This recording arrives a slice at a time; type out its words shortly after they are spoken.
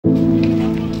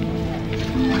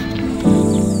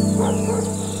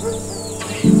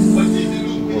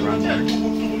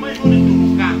I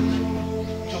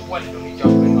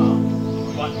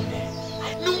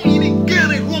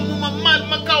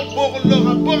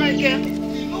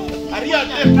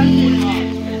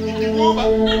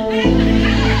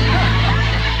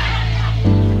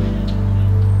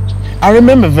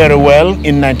remember very well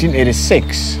in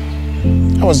 1986,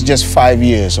 I was just 5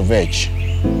 years of age.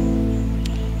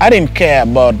 I didn't care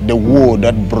about the war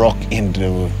that broke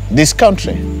into this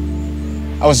country.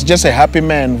 I was just a happy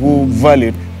man who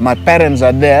valued my parents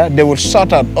are there, they will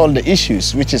sort out all the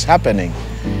issues which is happening.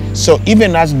 So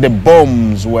even as the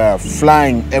bombs were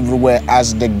flying everywhere,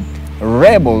 as the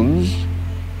rebels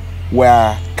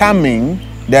were coming,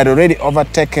 they had already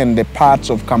overtaken the parts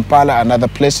of Kampala and other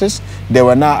places. They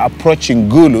were now approaching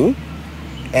Gulu,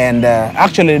 and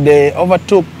actually they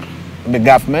overtook the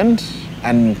government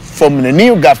and formed a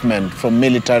new government from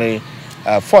military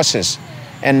forces.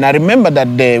 And I remember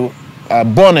that they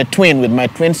born a twin with my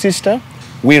twin sister.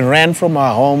 We ran from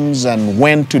our homes and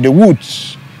went to the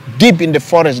woods, deep in the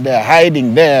forest there,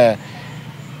 hiding there.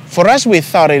 For us, we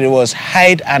thought it was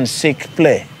hide and seek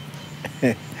play.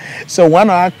 So one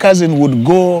of our cousins would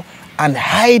go and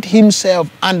hide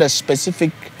himself under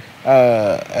specific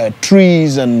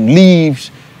trees and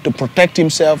leaves to protect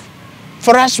himself.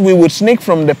 For us, we would sneak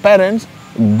from the parents,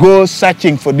 go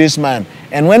searching for this man.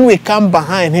 And when we come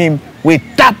behind him, we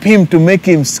tap him to make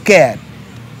him scared.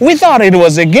 We thought it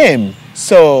was a game.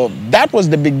 So that was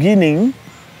the beginning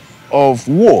of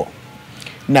war.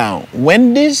 Now,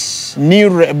 when this new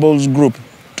rebels group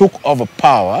took over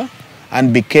power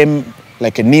and became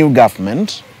like a new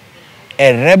government,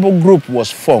 a rebel group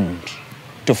was formed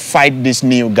to fight this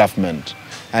new government.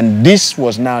 And this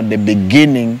was now the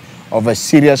beginning of a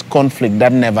serious conflict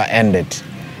that never ended.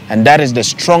 And that is the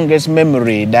strongest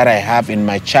memory that I have in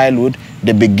my childhood,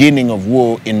 the beginning of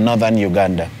war in northern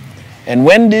Uganda. And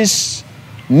when this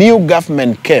new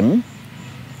government came,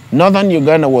 northern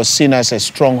Uganda was seen as a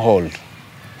stronghold.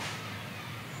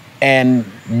 And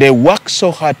they worked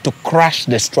so hard to crush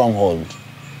the stronghold.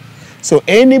 So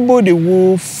anybody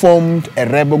who formed a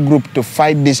rebel group to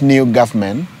fight this new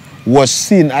government was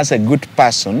seen as a good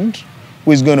person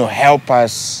who is going to help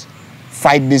us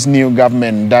fight this new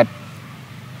government that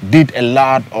did a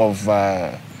lot of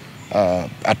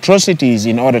atrocities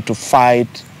in order to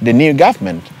fight the new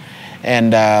government.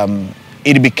 And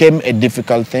it became a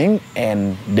difficult thing,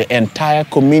 and the entire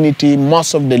community,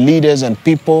 most of the leaders and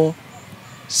people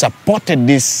supported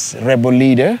this rebel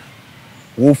leader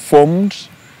who formed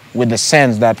with the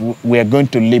sense that we are going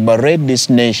to liberate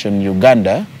this nation,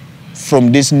 Uganda,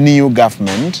 from this new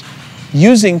government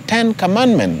using 10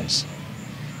 commandments.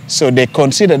 So they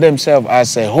consider themselves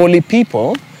as a holy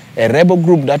people, a rebel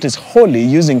group that is holy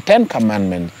using 10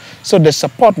 commandments. So the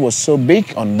support was so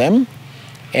big on them,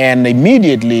 and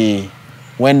immediately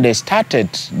when they started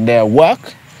their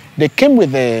work, they came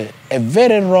with a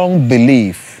very wrong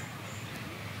belief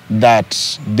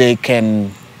that they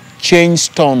can change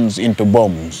stones into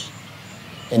bombs.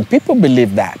 And people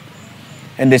believe that.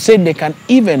 And they said they can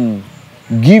even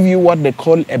give you what they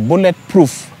call a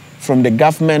bulletproof from the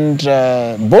government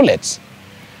bullets.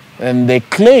 And they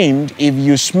claimed if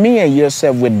you smear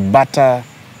yourself with butter,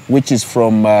 which is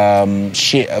from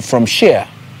shea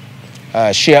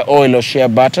oil or shea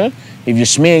butter, if you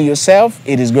smear yourself,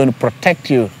 it is going to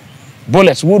protect you.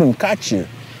 Bullets wouldn't catch you.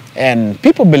 And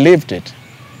people believed it.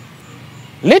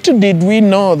 Little did we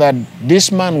know that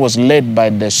this man was led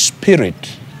by the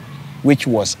spirit, which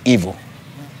was evil.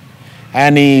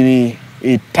 And he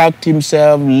tagged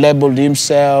himself, labeled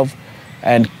himself,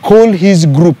 and called his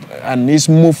group and his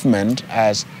movement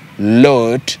as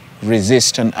Lord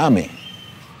Resistance Army.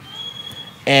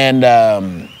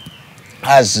 And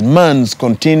as months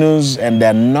continues and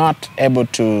they're not able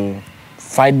to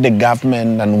fight the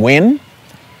government and win,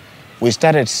 we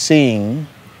started seeing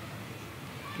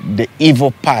the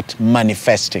evil part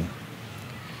manifesting.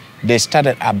 They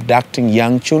started abducting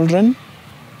young children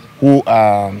who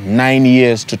are 9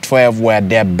 years to 12 were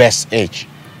their best age.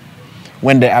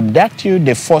 When they abduct you,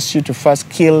 they force you to first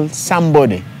kill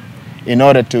somebody in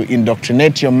order to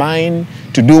indoctrinate your mind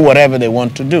to do whatever they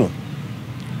want to do.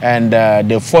 And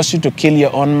they force you to kill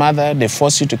your own mother, they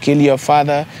force you to kill your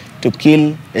father, to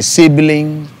kill a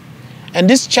sibling. And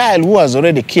this child who has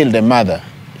already killed a mother,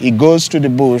 he goes to the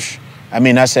bush,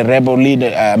 as a rebel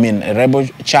leader, a rebel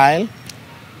child,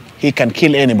 he can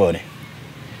kill anybody.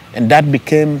 And that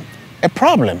became a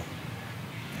problem.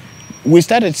 We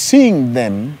started seeing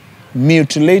them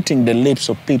mutilating the lips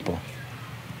of people,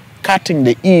 cutting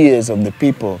the ears of the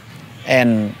people.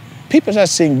 And people are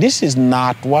saying, this is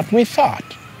not what we thought.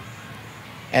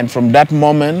 And from that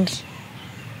moment,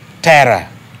 terror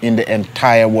in the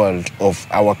entire world of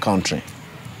our country.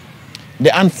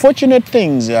 The unfortunate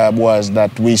thing was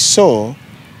that we saw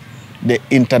the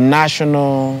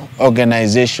international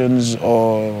organizations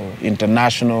or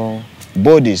international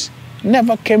bodies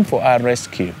never came for our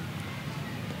rescue.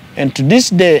 And to this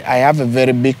day, I have a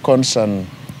very big concern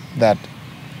that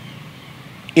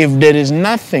if there is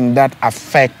nothing that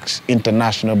affects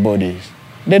international bodies,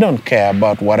 they don't care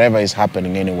about whatever is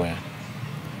happening anywhere.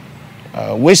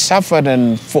 We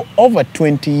suffered for over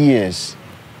 20 years.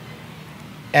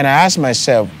 And I asked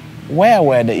myself, where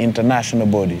were the international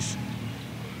bodies?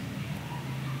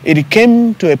 It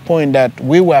came to a point that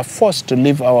we were forced to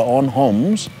leave our own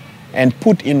homes and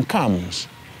put in camps.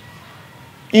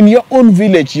 In your own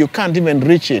village, you can't even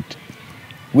reach it.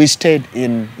 We stayed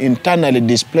in internally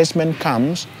displacement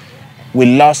camps. We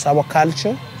lost our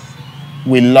culture.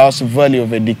 We lost value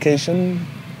of education.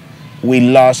 We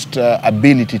lost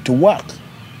ability to work.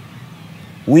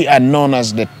 We are known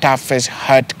as the toughest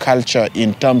hard culture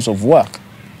in terms of work,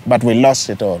 but we lost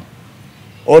it all.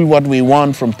 All what we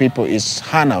want from people is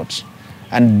handouts,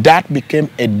 and that became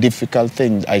a difficult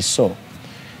thing I saw.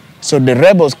 So the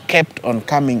rebels kept on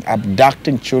coming,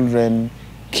 abducting children,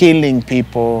 killing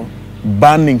people,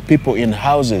 burning people in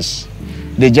houses.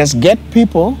 They just get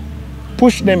people,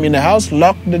 push them in the house,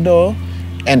 lock the door,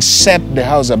 and set the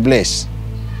house ablaze.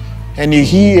 And you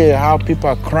hear how people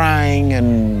are crying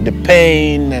and the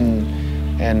pain,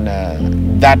 and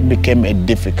that became a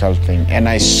difficult thing. And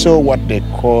I saw what they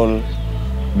call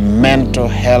mental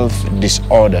health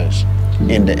disorders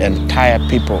in the entire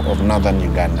people of northern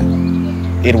Uganda.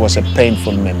 It was a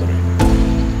painful memory.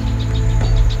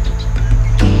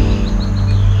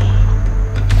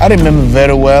 I remember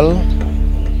very well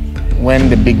when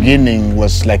the beginning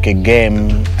was like a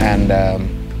game, and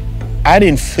I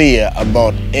didn't fear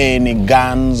about any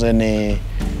guns, any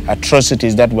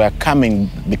atrocities that were coming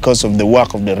because of the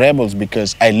work of the rebels,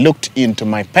 because I looked into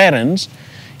my parents.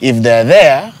 If they're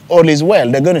there, all is well.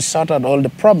 They're going to sort out all the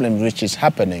problems which is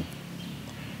happening.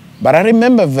 But I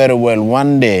remember very well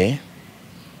one day,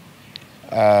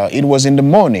 it was in the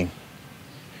morning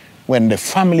when the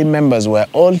family members were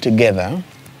all together,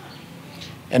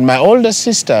 and my older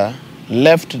sister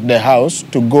left the house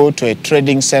to go to a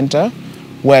trading center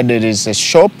where there is a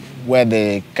shop where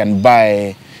they can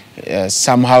buy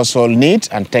some household needs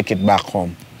and take it back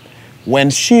home. When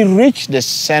she reached the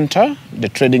center, the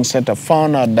trading center,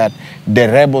 found out that the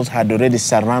rebels had already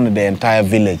surrounded the entire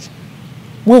village.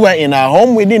 We were in our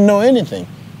home, we didn't know anything.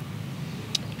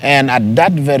 And at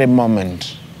that very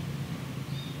moment,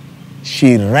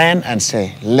 she ran and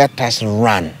said, "Let us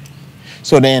run."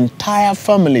 So the entire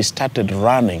family started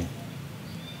running.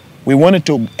 We wanted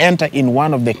to enter in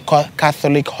one of the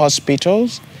Catholic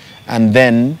hospitals and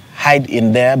then hide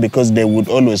in there because they would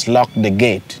always lock the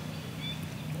gate.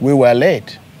 We were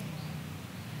late.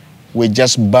 We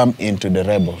just bumped into the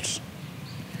rebels.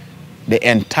 The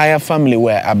entire family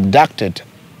were abducted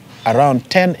around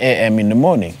 10 a.m. in the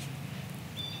morning.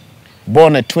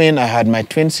 Born a twin, I had my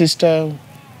twin sister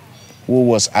who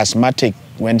was asthmatic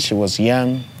when she was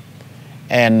young.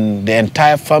 And the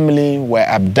entire family were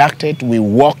abducted. We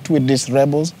walked with these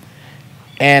rebels.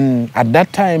 And at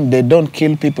that time, they don't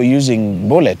kill people using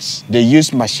bullets. They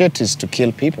use machetes to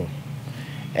kill people.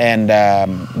 And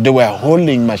they were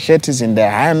holding machetes in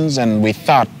their hands, and we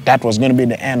thought that was going to be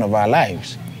the end of our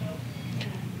lives.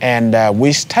 And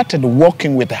we started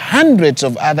walking with hundreds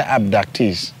of other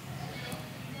abductees.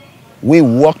 We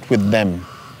walked with them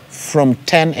from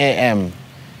 10 a.m.,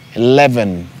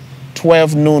 11,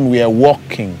 12 noon, we are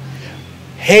walking,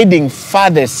 heading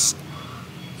farthest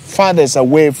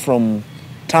away from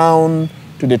town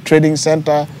to the trading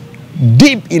center,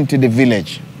 deep into the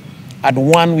village. At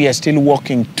 1, we are still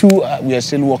walking. 2, we are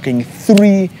still walking.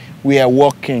 3, we are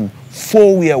walking.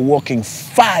 4, we are walking.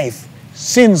 5,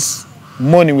 since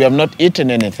morning, we have not eaten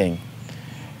anything.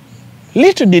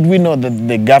 Little did we know that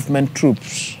the government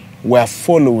troops were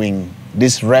following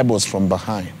these rebels from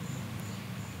behind.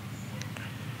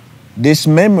 This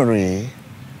memory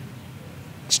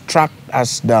struck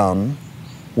us down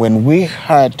when we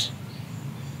heard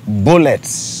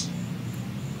bullets.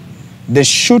 The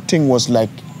shooting was like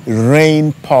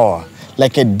rain power,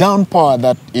 like a downpour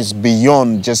that is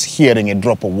beyond just hearing a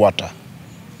drop of water.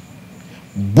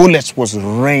 Bullets was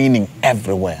raining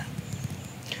everywhere.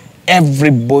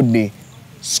 Everybody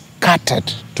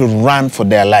scattered to run for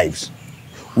their lives.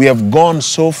 We have gone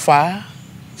so far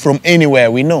from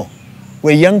anywhere we know.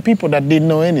 We're young people that didn't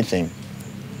know anything.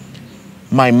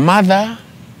 My mother,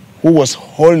 who was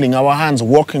holding our hands,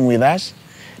 walking with us,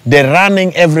 they're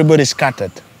running, everybody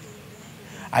scattered.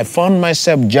 I found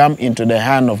myself jump into the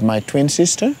hand of my twin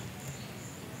sister,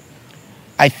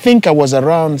 I think I was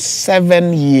around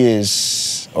 7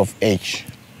 years of age.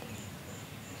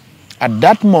 At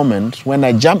that moment, when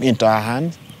I jumped into her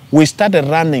hands, we started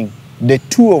running, the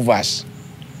two of us.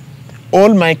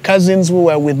 All my cousins who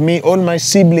were with me, all my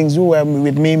siblings who were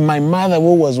with me, my mother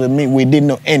who was with me, we didn't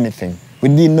know anything. We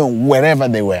didn't know wherever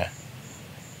they were.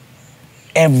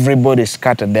 Everybody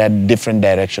scattered their different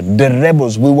directions. The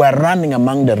rebels, we were running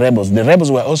among the rebels. The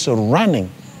rebels were also running.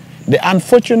 The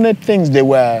unfortunate things, they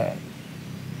were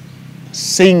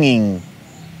singing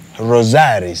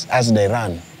rosaries as they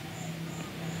ran.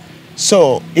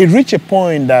 So it reached a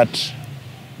point that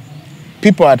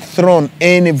people had thrown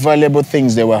any valuable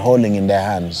things they were holding in their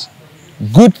hands.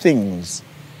 Good things,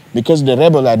 because the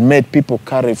rebel had made people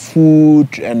carry food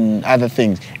and other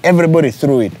things. Everybody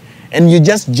threw it. And you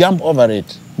just jump over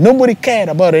it. Nobody cared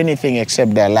about anything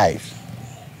except their life.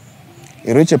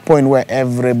 It reached a point where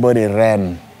everybody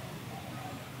ran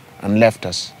and left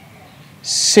us.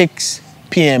 6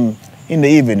 p.m. in the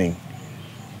evening.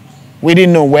 We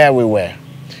didn't know where we were.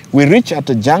 We reached at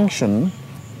a junction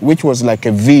which was like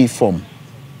a V form.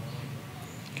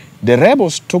 The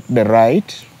rebels took the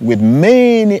right with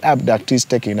many abductees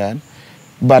taking that,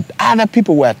 but other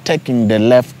people were taking the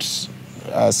left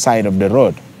side of the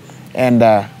road. And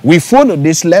we followed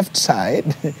this left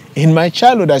side. In my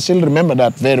childhood, I still remember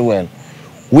that very well.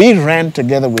 We ran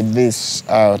together with this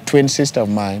twin sister of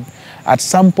mine. At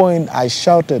some point, I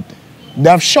shouted,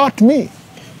 "They've shot me,"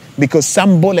 because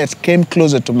some bullets came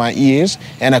closer to my ears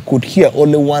and I could hear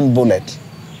only one bullet.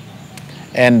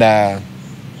 And the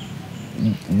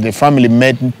family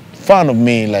made fun of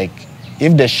me, like,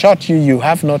 if they shot you, you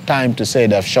have no time to say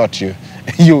they've shot you.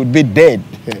 You would be dead.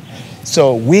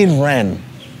 So we ran.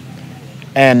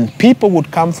 And people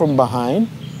would come from behind,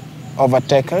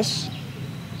 overtake us.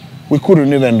 We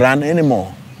couldn't even run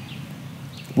anymore.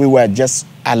 We were just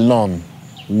alone,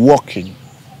 walking.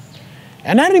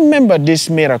 And I remember this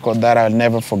miracle that I'll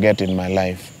never forget in my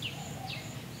life.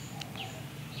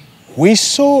 We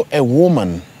saw a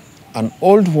woman, an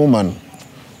old woman,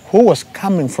 who was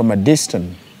coming from a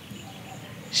distance.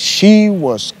 She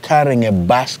was carrying a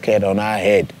basket on her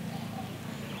head.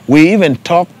 We even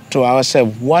talked to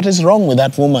ourselves, what is wrong with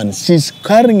that woman? She's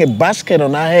carrying a basket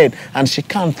on her head and she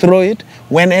can't throw it.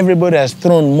 When everybody has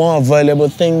thrown more valuable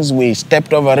things, we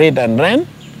stepped over it and ran.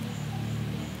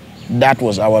 That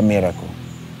was our miracle.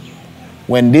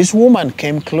 When this woman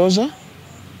came closer,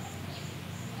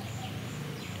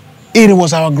 it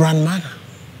was our grandmother,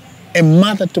 a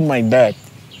mother to my dad.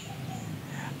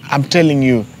 I'm telling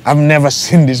you, I've never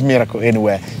seen this miracle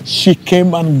anywhere. She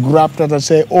came and grabbed us and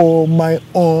said, oh my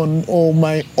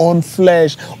own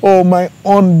flesh, oh my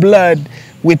own blood,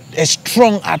 with a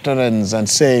strong utterance and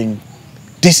saying,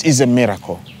 this is a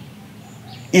miracle.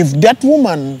 If that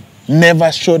woman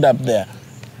never showed up there,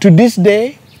 to this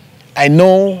day, I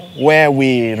know where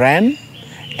we ran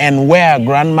and where our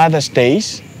grandmother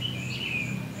stays.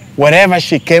 Wherever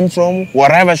she came from,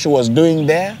 whatever she was doing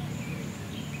there,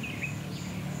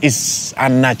 is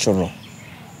unnatural.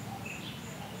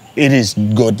 It is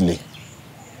godly,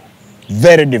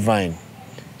 very divine.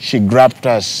 She grabbed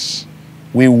us.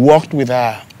 We walked with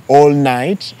her all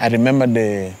night. I remember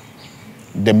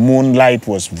the moonlight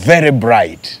was very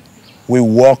bright. We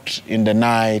walked in the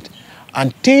night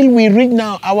until we reached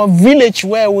now our village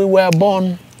where we were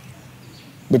born,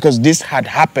 because this had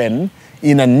happened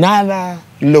in another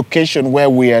location where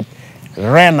we had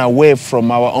ran away from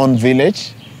our own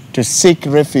village to seek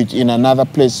refuge in another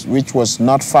place which was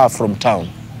not far from town.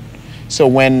 So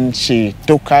when she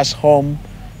took us home,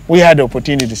 we had the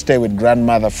opportunity to stay with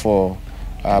grandmother for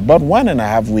about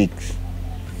 1.5 weeks.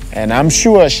 And I'm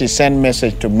sure she sent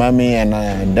message to mommy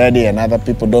and daddy and other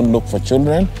people, don't look for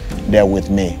children, they're with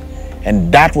me. And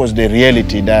that was the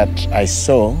reality that I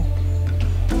saw.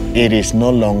 It is no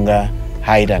longer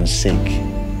hide and seek.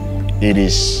 It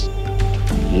is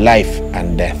life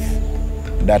and death.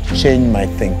 That changed my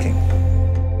thinking.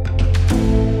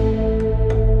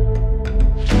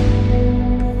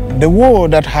 The war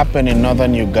that happened in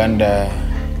northern Uganda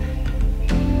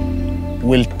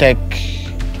will take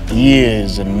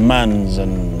years and months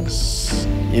and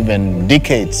even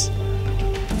decades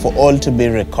for all to be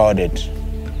recorded,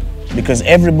 because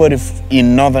everybody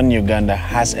in northern Uganda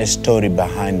has a story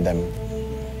behind them,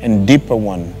 and deeper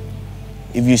one.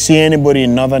 If you see anybody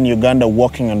in northern Uganda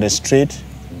walking on the street,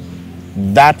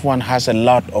 that one has a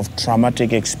lot of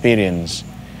traumatic experience,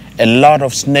 a lot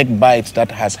of snake bites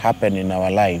that has happened in our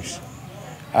lives.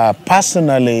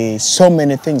 Personally, so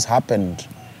many things happened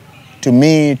to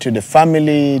me, to the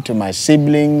family, to my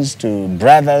siblings, to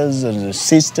brothers and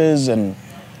sisters, and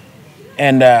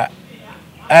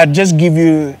I'll just give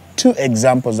you 2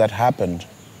 examples that happened.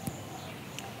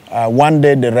 One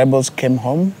day the rebels came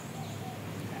home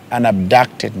and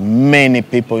abducted many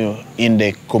people in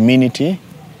the community.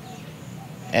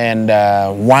 And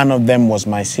one of them was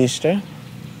my sister.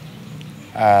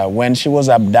 When she was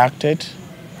abducted,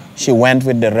 she went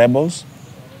with the rebels.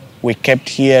 We kept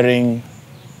hearing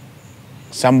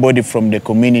somebody from the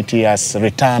community has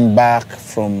returned back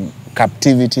from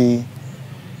captivity.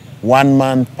 1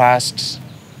 month passed,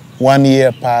 1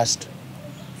 year passed,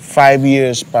 5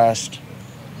 years passed,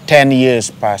 10 years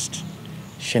passed.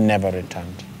 She never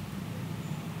returned.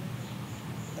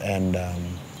 And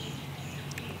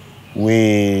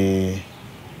we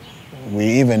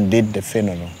even did the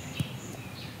funeral.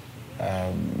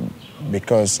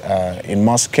 Because in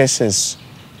most cases,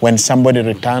 when somebody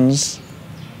returns,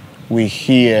 we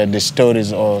hear the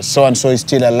stories, oh, so-and-so is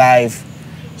still alive,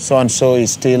 so-and-so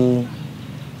is still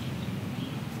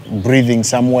breathing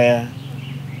somewhere.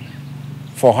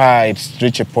 For her, it's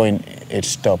reached a point, it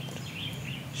stopped.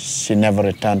 She never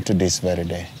returned to this very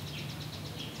day.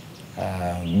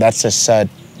 That's a sad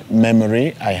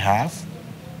memory I have.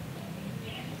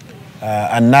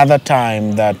 Another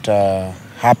time that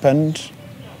happened,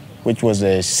 which was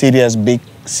a serious big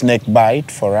snake bite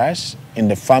for us in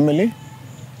the family.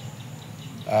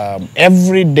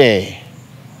 Every day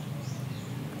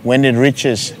when it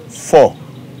reaches 4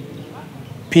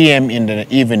 p.m. in the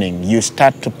evening, you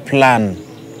start to plan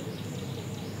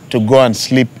to go and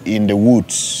sleep in the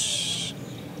woods,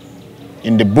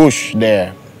 in the bush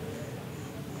there,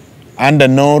 under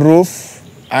no roof,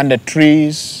 under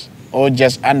trees, or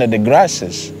just under the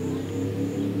grasses.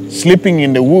 Sleeping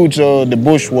in the woods or the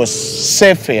bush was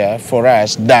safer for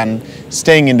us than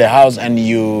staying in the house, and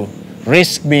you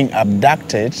risk being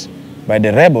abducted by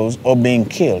the rebels or being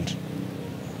killed.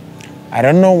 I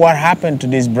don't know what happened to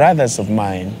these brothers of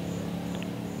mine.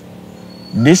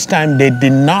 This time they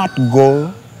did not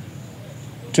go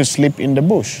to sleep in the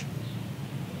bush.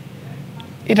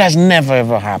 It has never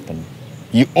ever happened.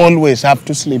 You always have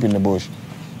to sleep in the bush.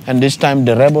 And this time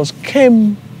the rebels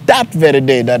came that very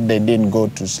day that they didn't go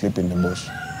to sleep in the bush.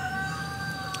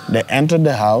 They entered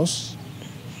the house.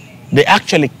 They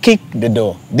actually kicked the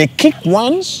door. They kicked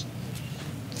once.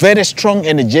 Very strong,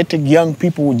 energetic young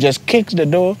people would just kick the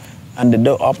door, and the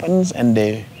door opens, and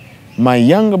my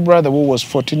younger brother, who was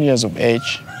 14 years of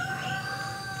age,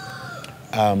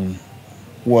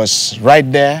 was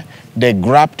right there. They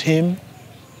grabbed him,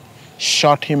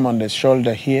 shot him on the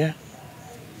shoulder here,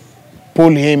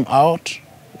 pulled him out.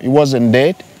 He wasn't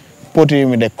dead. Put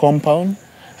him in the compound,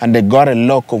 and they got a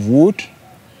log of wood,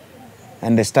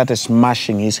 and they started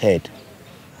smashing his head.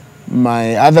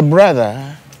 My other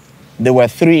brother, there were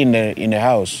 3 in the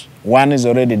house. One is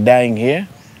already dying here.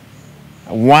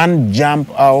 One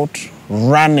jumped out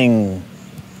running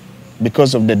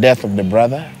because of the death of the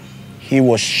brother. He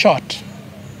was shot.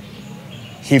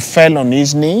 He fell on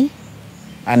his knee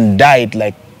and died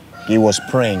like he was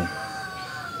praying.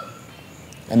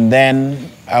 And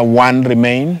then one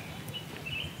remained.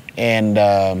 And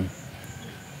the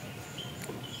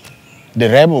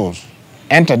rebels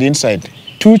entered inside.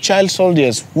 2 child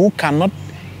soldiers who cannot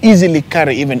easily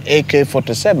carry even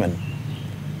AK-47,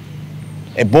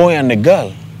 a boy and a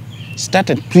girl,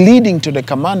 started pleading to the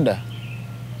commander,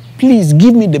 please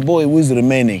give me the boy who is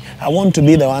remaining. I want to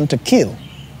be the one to kill.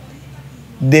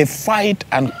 They fight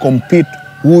and compete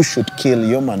who should kill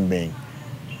human being.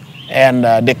 And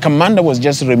the commander was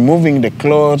just removing the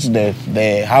clothes,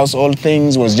 the household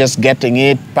things, was just getting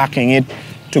it, packing it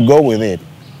to go with it.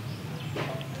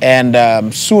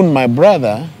 And soon my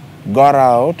brother got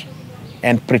out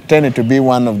and pretended to be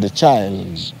one of the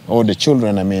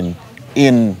children, I mean,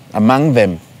 in among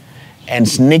them, and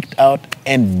sneaked out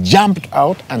and jumped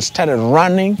out and started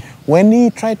running. When he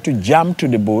tried to jump to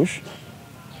the bush,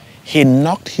 he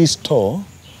knocked his toe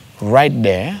right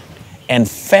there and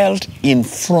fell in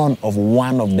front of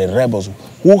one of the rebels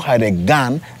who had a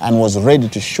gun and was ready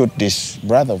to shoot this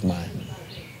brother of mine.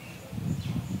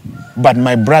 But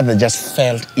my brother just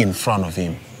fell in front of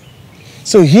him.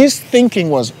 So his thinking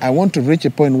was, I want to reach a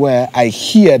point where I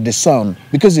hear the sound,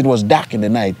 because it was dark in the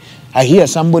night. I hear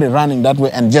somebody running that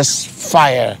way and just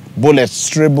fire bullets,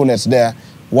 stray bullets there.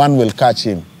 One will catch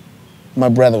him. My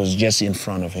brother was just in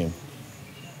front of him.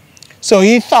 So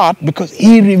he thought, because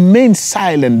he remained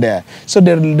silent there, so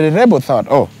the rebel thought,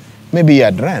 oh, maybe he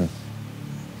had ran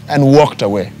and walked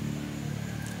away.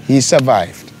 He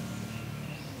survived.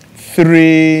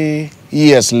 3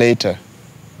 years later,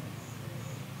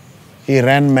 he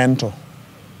ran mental.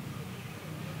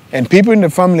 And people in the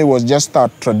family was just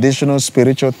thought traditional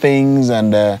spiritual things,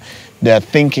 and they're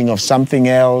thinking of something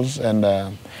else. And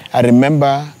I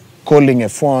remember calling a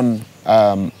phone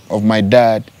of my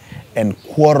dad and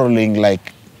quarreling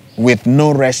like with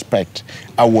no respect.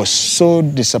 I was so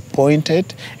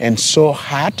disappointed and so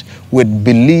hurt with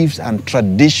beliefs and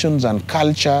traditions and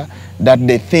culture that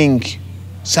they think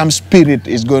some spirit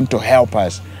is going to help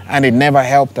us, and it never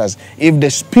helped us. If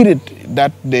the spirit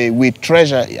that we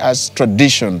treasure as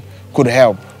tradition could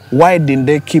help, why didn't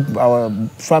they keep our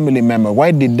family member?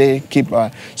 Why did they keep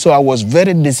So I was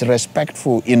very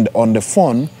disrespectful on the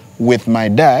phone with my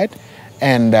dad,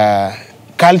 and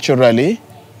culturally,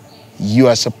 you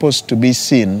are supposed to be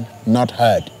seen, not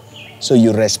heard. So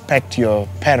you respect your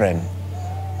parent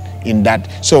in that.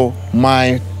 So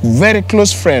my very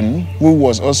close friend, who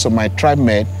was also my tribe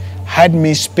mate, heard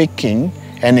me speaking,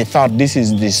 and he thought this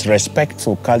is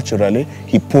disrespectful culturally.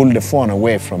 He pulled the phone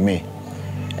away from me.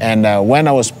 And when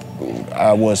I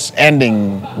was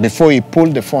ending, before he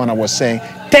pulled the phone, I was saying,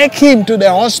 take him to the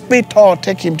hospital,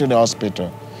 take him to the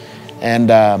hospital. And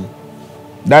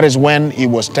that is when he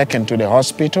was taken to the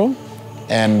hospital.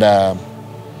 And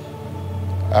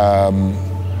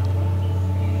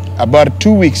about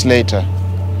 2 weeks later,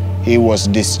 he was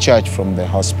discharged from the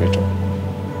hospital.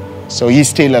 So he's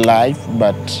still alive,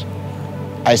 but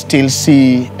I still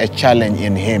see a challenge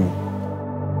in him.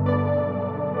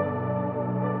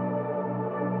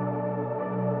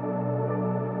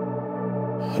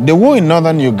 The war in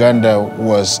northern Uganda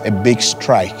was a big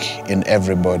strike in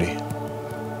everybody.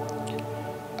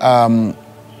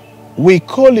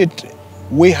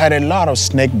 We had a lot of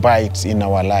snake bites in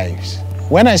our lives.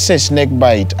 When I say snake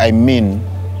bite, I mean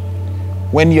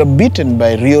when you're bitten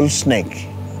by a real snake,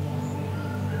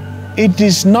 it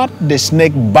is not the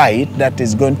snake bite that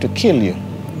is going to kill you.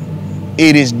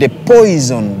 It is the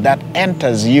poison that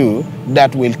enters you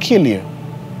that will kill you.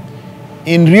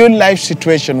 In real life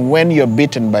situation, when you're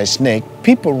bitten by a snake,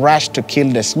 people rush to kill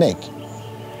the snake.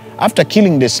 After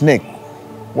killing the snake,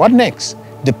 what next?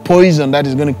 The poison that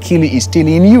is going to kill you is still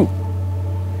in you.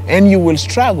 And you will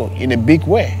struggle in a big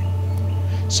way.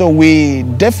 So we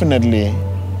definitely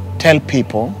tell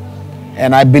people,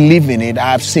 and I believe in it,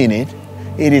 I've seen it,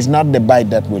 it is not the bite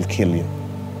that will kill you.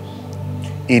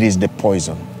 It is the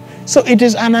poison. So it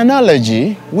is an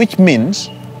analogy, which means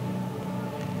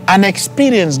an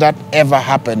experience that ever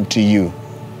happened to you,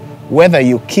 whether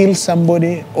you kill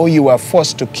somebody or you are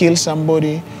forced to kill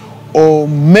somebody, or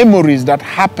memories that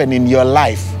happen in your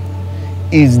life,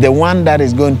 is the one that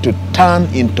is going to turn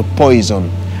into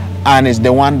poison, and is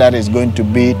the one that is going to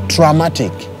be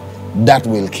traumatic, that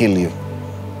will kill you.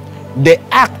 The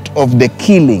act of the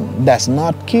killing does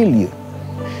not kill you.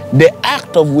 The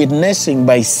act of witnessing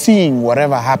by seeing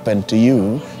whatever happened to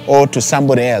you or to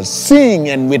somebody else, seeing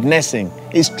and witnessing,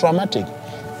 is traumatic.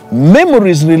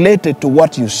 Memories related to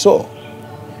what you saw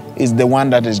is the one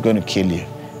that is going to kill you.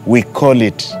 We call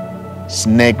it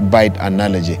snake bite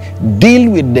analogy. Deal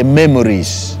with the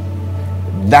memories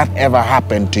that ever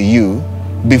happened to you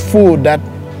before that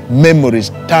memories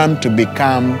turn to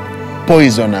become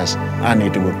poisonous, and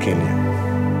it will kill you.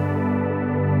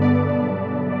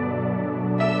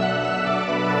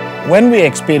 When we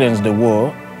experienced the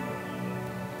war,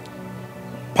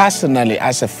 personally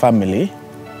as a family,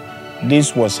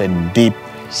 this was a deep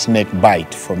snake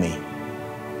bite for me.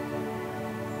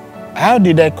 How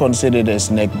did I consider it a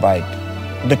snake bite?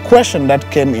 The question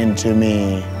that came into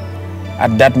me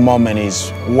at that moment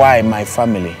is, why my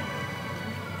family?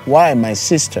 Why my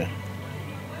sister?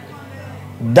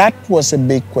 That was a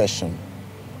big question.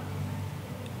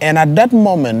 And at that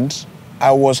moment,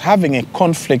 I was having a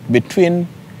conflict between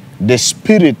the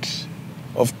spirit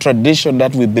of tradition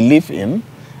that we believe in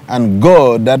and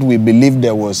God that we believe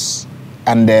there was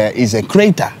and there is a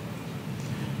creator.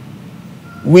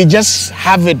 We just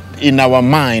have it in our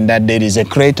mind that there is a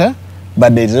creator,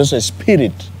 but there is also a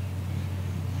spirit.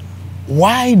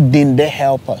 Why didn't they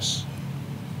help us?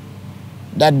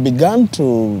 That began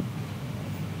to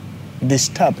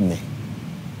disturb me.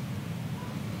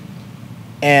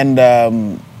 And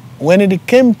when it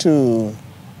came to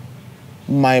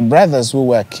my brothers who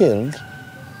were killed,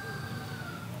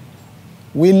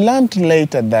 we learned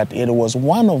later that it was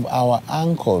one of our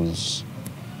uncles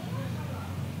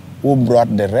who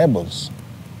brought the rebels.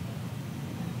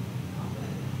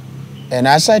 And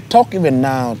as I talk even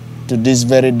now to this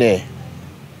very day,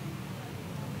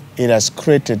 it has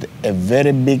created a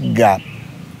very big gap,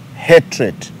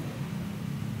 hatred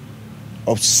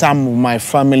of some of my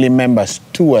family members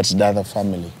towards the other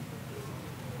family.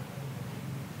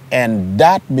 And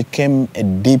that became a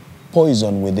deep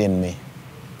poison within me.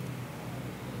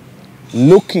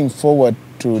 Looking forward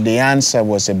to the answer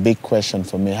was a big question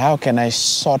for me. How can I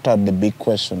sort out the big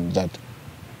question that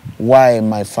why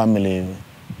my family,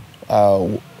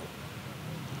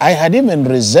 I had even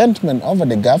resentment over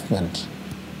the government.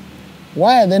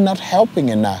 Why are they not helping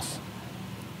enough?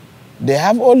 They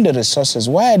have all the resources.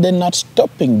 Why are they not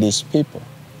stopping these people?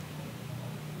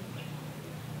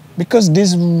 Because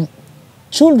these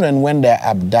children, when they're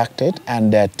abducted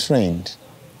and they're trained,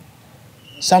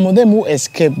 some of them who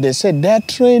escape, they said their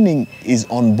training is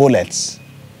on bullets.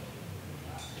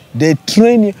 They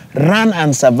train you, run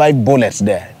and survive bullets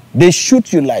there. They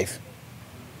shoot you live.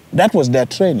 That was their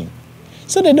training.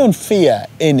 So they don't fear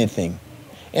anything.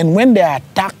 And when they're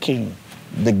attacking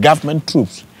the government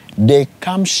troops, they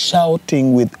come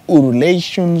shouting with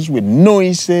ululations, with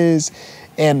noises,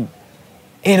 and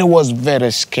it was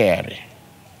very scary.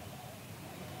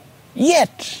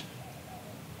 Yet,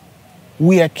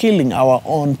 we are killing our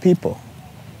own people.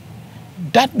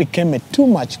 That became a too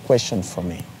much question for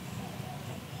me.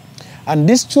 And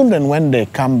these children, when they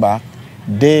come back,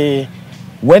 they,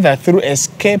 whether through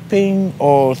escaping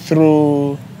or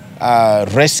through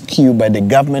rescue by the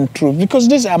government troops, because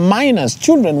these are minors,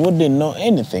 children wouldn't know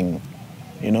anything,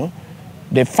 you know.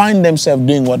 They find themselves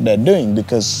doing what they're doing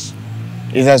because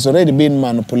it has already been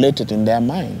manipulated in their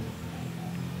mind.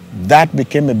 That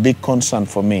became a big concern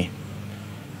for me.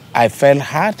 I felt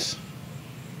hurt,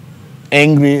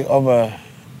 angry over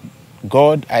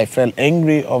God. I felt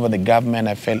angry over the government.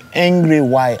 I felt angry,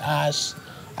 why us?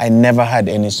 I never had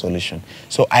any solution.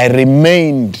 So I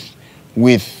remained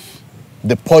with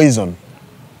the poison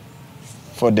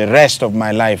for the rest of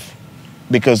my life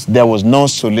because there was no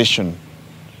solution.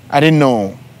 I didn't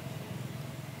know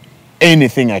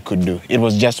anything I could do. It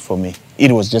was just for me.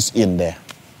 It was just in there.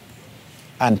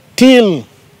 Until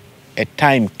a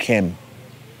time came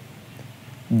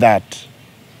that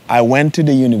I went to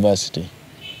the university,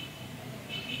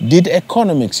 did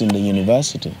economics in the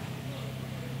university.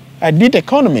 I did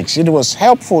economics. It was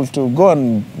helpful to go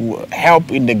and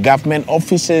help in the government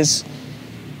offices,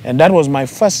 and that was my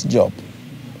first job.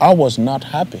 I was not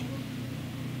happy.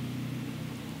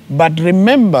 But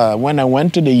remember, when I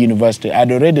went to the university,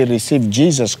 I'd already received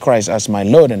Jesus Christ as my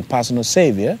Lord and personal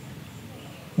Savior,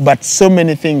 but so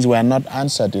many things were not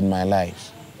answered in my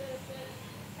life.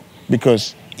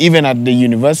 Because even at the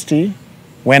university,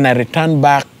 when I returned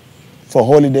back for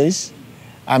holidays,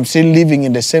 I'm still living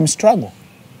in the same struggle.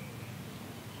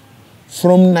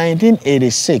 From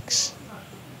 1986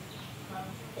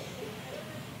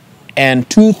 and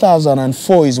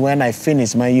 2004 is when I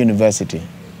finished my university.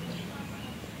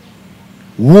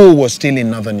 War was still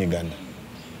in northern Uganda.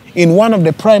 In one of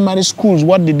the primary schools,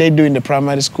 what did they do in the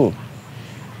primary school?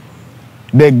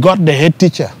 They got the head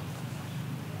teacher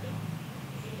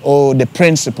or the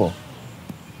principal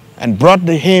and brought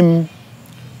him,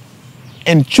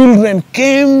 and children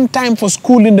came time for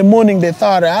school in the morning. They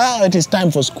thought, it is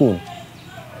time for school.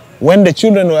 When the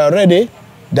children were ready,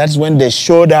 that's when they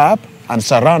showed up and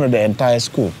surrounded the entire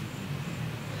school.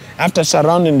 After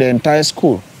surrounding the entire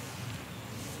school,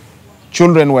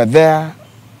 children were there,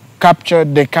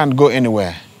 captured, they can't go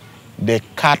anywhere. They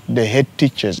cut the head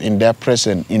teachers in their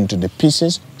presence into the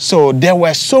pieces. So there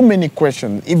were so many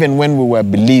questions, even when we were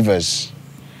believers.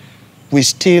 We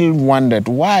still wondered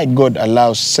why God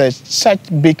allows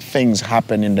such big things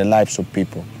happen in the lives of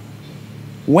people.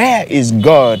 Where is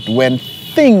God when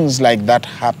things like that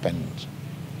happen?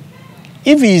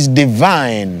 If He is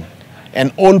divine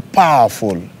and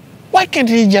all-powerful, why can't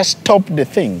He just stop the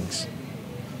things?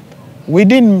 We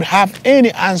didn't have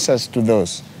any answers to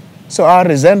those. So our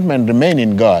resentment remained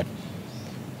in God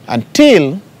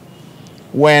until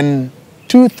when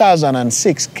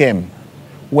 2006 came,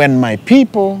 when my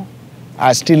people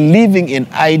are still living in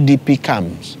IDP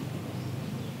camps.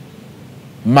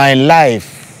 My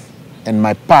life and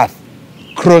my path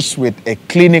crossed with a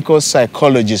clinical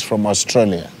psychologist from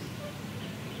Australia.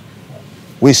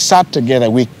 We sat together.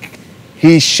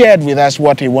 He shared with us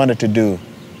what he wanted to do.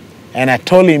 And I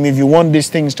told him, if you want these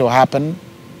things to happen,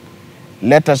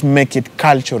 let us make it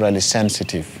culturally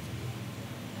sensitive.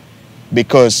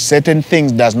 Because certain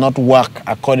things does not work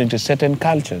according to certain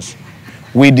cultures.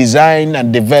 We designed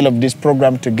and developed this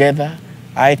program together.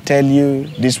 I tell you,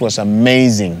 this was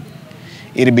amazing.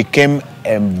 It became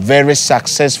a very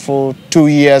successful 2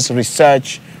 years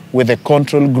research with a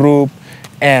control group,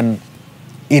 and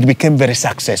it became very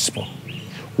successful.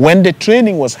 When the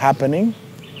training was happening,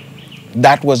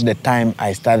 that was the time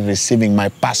I started receiving my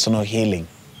personal healing.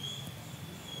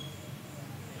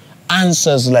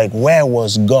 Answers like, where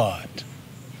was God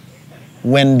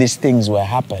when these things were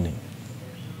happening?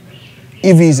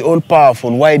 If He's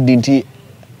all-powerful, why didn't He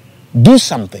do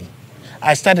something?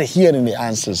 I started hearing the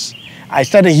answers. I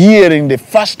started hearing the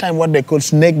first time what they call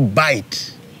snake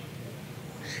bite.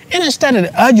 And I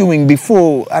started arguing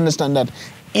before, understand that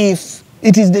if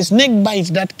It is the snake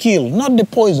bites that kill, not the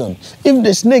poison. If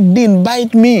the snake didn't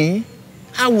bite me,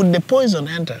 how would the poison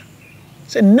enter? I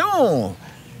said, no.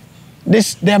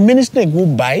 There are many snakes who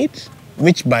bite,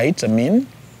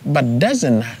 but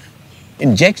doesn't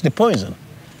inject the poison.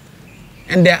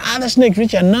 And there are other snakes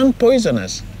which are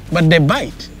non-poisonous, but they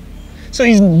bite. So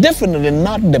it's definitely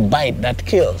not the bite that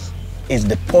kills, it's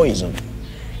the poison.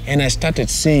 And I started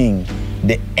seeing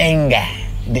the anger,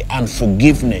 the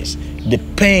unforgiveness, the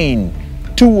pain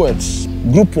towards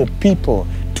group of people,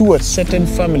 towards certain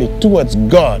family, towards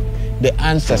God. The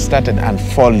answer started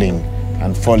unfolding,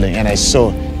 and I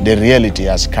saw the reality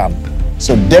has come.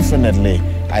 So definitely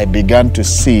I began to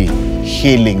see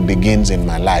healing begins in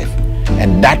my life.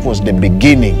 And that was the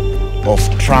beginning of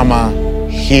trauma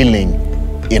healing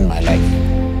in my life.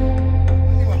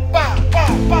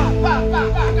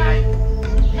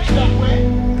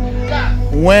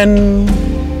 When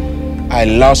I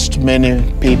lost many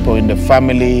people in the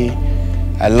family,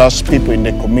 I lost people in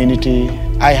the community.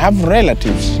 I have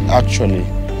relatives actually,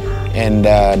 and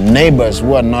neighbors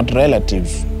who are not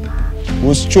relatives,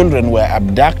 whose children were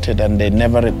abducted and they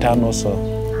never returned also.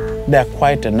 There are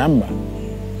quite a number.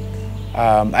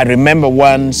 I remember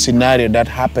one scenario that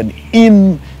happened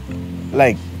in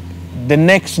like the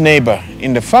next neighbor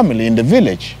in the family, in the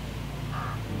village.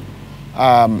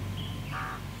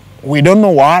 We don't know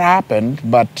what happened,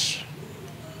 but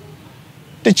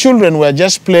the children were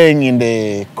just playing in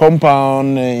the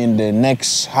compound, in the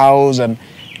next house, and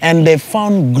they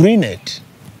found grenade.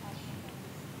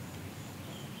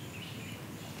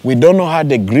 We don't know how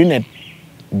the grenade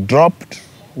dropped,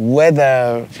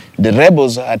 whether the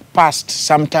rebels had passed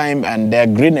sometime and their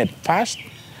grenade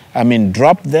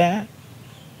dropped there.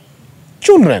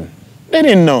 Children, they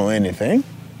didn't know anything.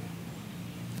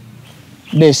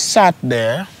 They sat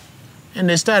there and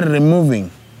they started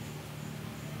removing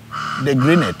the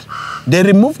grenade. They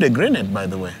removed the grenade, by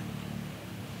the way.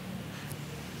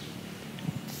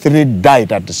 3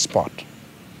 died at the spot.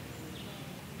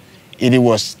 It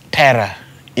was terror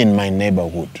in my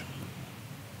neighborhood.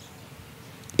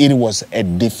 It was a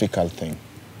difficult thing.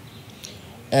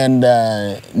 And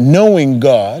knowing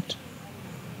God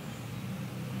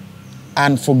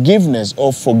and forgiveness,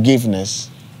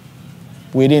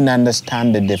 we didn't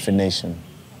understand the definition.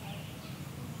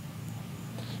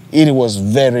 It was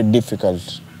very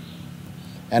difficult.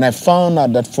 And I found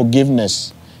out that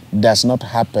forgiveness does not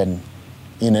happen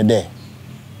in a day.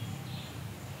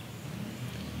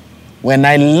 When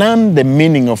I learned the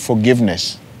meaning of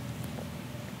forgiveness,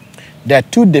 there are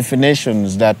 2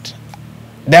 definitions there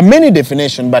are many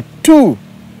definitions, but 2,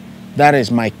 that is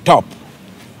my top.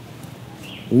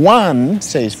 One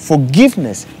says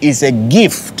forgiveness is a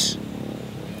gift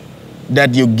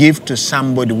that you give to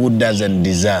somebody who doesn't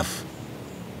deserve.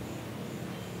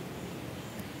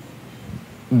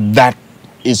 That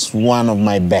is one of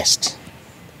my best.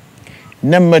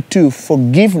 Number 2,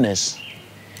 forgiveness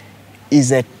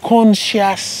is a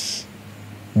conscious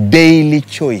daily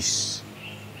choice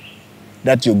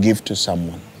that you give to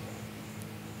someone.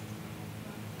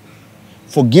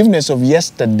 Forgiveness of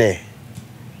yesterday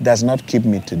does not keep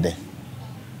me today.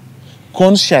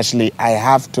 Consciously, I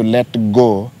have to let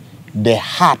go the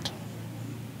hurt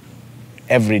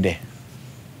every day.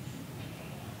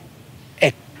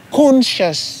 A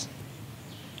conscious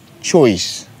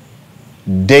choice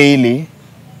daily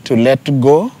to let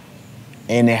go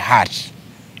any hurt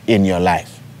in your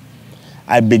life.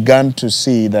 I began to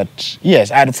see that, yes,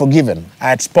 I had forgiven, I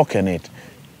had spoken it,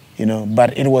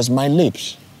 but it was my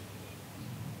lips.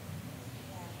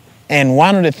 And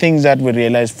one of the things that we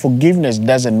realize, forgiveness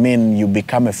doesn't mean you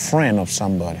become a friend of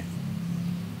somebody.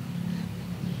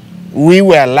 We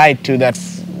were lied to that,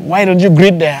 why don't you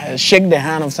shake the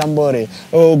hand of somebody?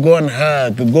 Oh, go and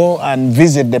hug, go and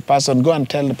visit the person, go and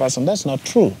tell the person. That's not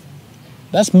true.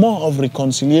 That's more of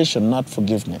reconciliation, not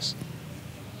forgiveness.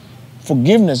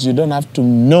 Forgiveness, you don't have to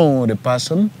know the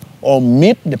person or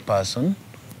meet the person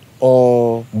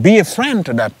or be a friend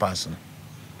to that person.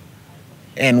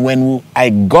 And when I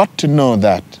got to know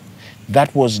that,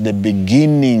 that was the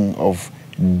beginning of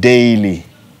daily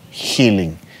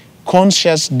healing.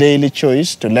 Conscious daily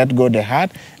choice to let go the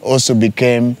heart also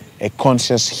became a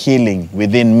conscious healing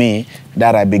within me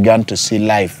that I began to see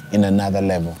life in another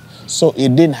level. So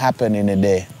it didn't happen in a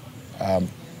day.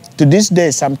 To this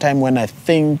day, sometime when I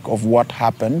think of what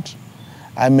happened,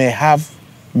 I may have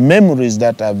memories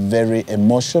that are very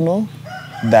emotional,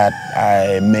 that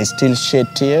I may still shed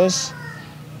tears,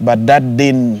 but that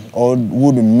didn't or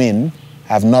wouldn't mean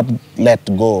I've not let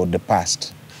go of the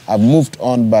past. I've moved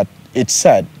on, but it's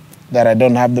sad that I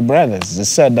don't have the brothers. It's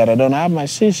sad that I don't have my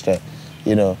sister.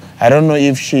 I don't know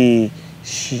if she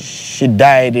she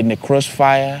died in the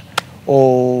crossfire,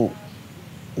 or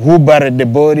who buried the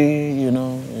body, you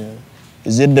know. Yeah.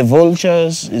 Is it the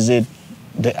vultures? Is it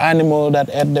the animal that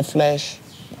ate the flesh?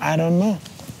 I don't know.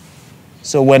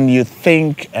 So when you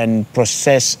think and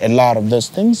process a lot of those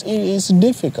things, it is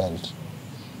difficult.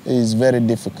 It is very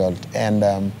difficult. And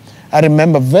I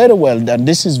remember very well that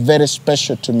this is very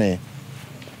special to me.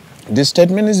 This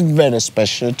statement is very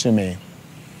special to me.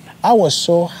 I was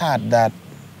so hurt that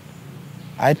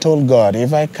I told God,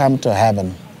 if I come to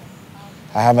heaven,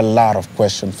 I have a lot of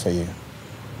questions for you.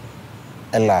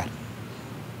 A lot.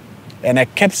 And I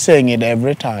kept saying it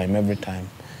every time.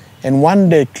 And one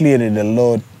day, clearly, the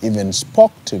Lord even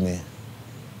spoke to me.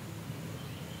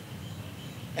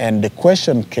 And the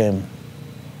question came,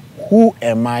 who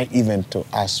am I even to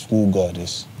ask who God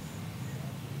is?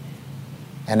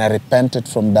 And I repented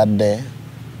from that day.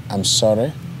 I'm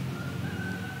sorry.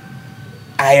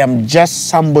 I am just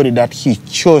somebody that He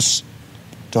chose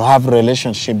to have a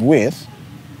relationship with,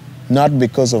 not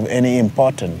because of any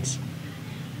importance.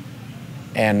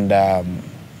 And I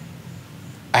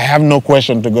have no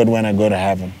question to God when I go to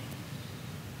heaven.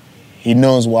 He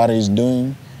knows what He's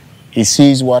doing. He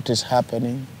sees what is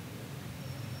happening.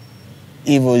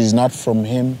 Evil is not from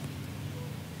Him,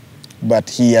 but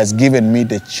He has given me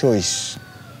the choice.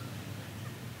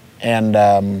 And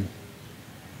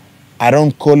I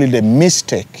don't call it a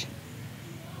mistake,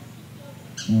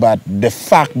 but the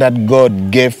fact that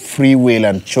God gave free will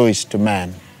and choice to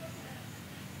man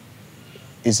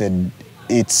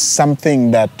it's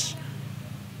something that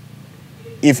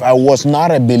if I was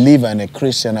not a believer and a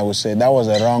Christian, I would say that was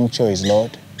a wrong choice,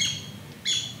 Lord.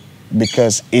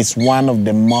 Because it's one of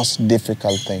the most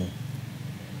difficult things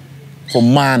for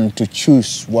man to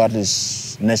choose what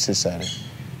is necessary,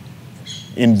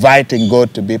 inviting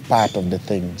God to be part of the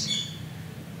things.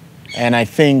 And I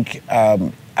think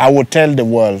I would tell the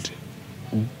world,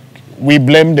 we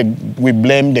blame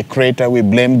the Creator, we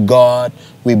blame God,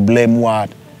 we blame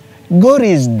what? God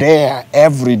is there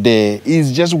every day.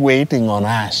 He's just waiting on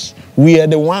us. We are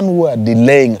the ones who are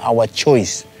delaying our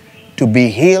choice to be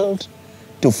healed,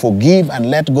 to forgive and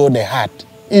let go the heart.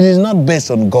 It is not based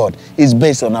on God. It's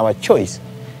based on our choice.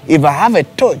 If I have a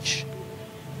torch,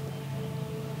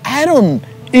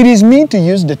 it is me to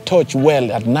use the torch well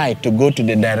at night to go to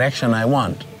the direction I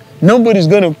want. Nobody's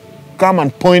going to come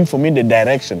and point for me the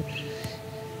direction.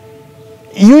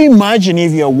 You imagine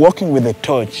if you're walking with a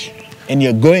torch and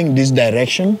you're going this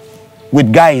direction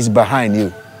with guys behind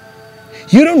you.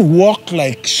 You don't walk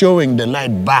like showing the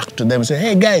light back to them and say,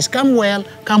 hey guys, come well,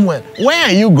 come well. Where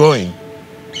are you going?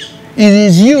 It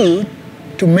is you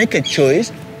to make a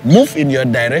choice, move in your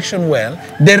direction well.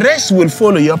 The rest will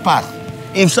follow your path.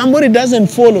 If somebody doesn't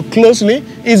follow closely,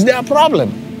 it's their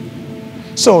problem.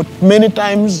 So many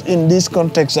times in this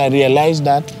context, I realize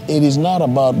that it is not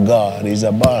about God, it's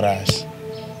about us.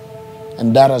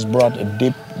 And that has brought a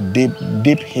deep, deep,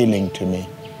 deep healing to me.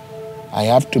 I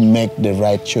have to make the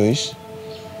right choice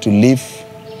to live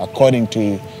according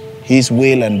to His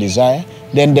will and desire.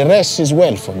 Then the rest is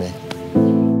well for me.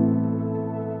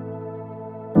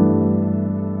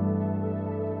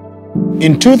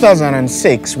 In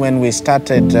 2006, when we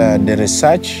started the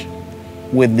research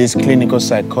with this clinical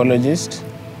psychologist,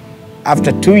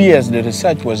 after 2 years the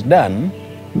research was done,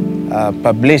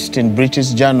 published in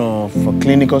British Journal for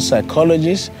Clinical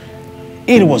Psychologists.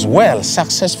 It was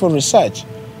successful research.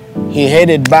 He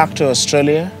headed back to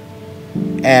Australia,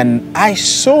 and I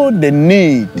saw the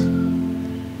need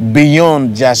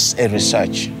beyond just a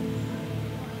research.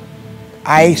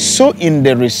 I saw in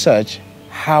the research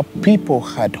how people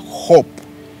had hope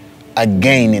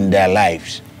again in their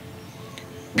lives.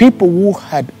 People who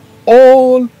had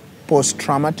all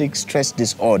post-traumatic stress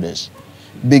disorders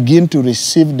begin to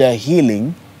receive their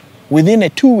healing within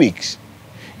 2 weeks.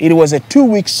 It was a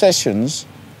 2-week sessions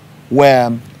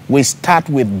where we start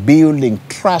with building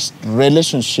trust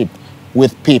relationship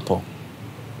with people.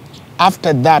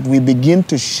 After that, we begin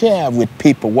to share with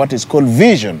people what is called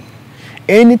vision.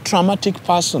 Any traumatic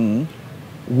person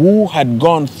who had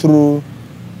gone through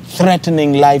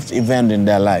threatening life event in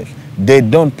their life, they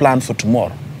don't plan for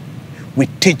tomorrow. We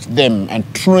teach them and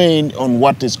train on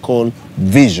what is called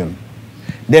vision.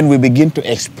 Then we begin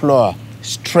to explore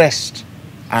stress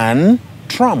and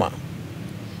trauma.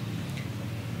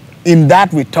 In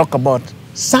that, we talk about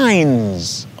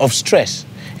signs of stress.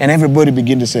 And everybody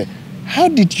begin to say, how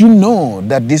did you know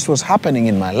that this was happening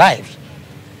in my life?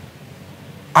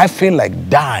 I feel like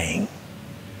dying.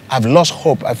 I've lost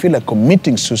hope. I feel like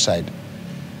committing suicide.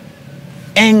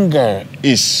 Anger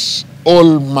is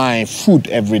all my food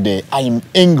every day. I am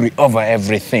angry over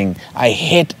everything. I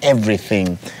hate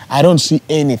everything. I don't see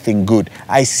anything good.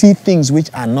 I see things which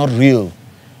are not real.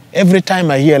 Every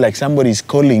time I hear like somebody's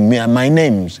calling me my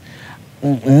names,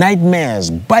 nightmares,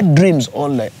 bad dreams all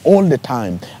the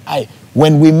time.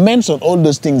 When we mention all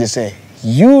those things, they say,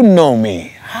 you know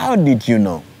me. How did you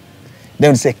know? They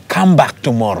will say, come back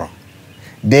tomorrow.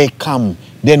 They come.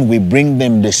 Then we bring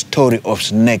them the story of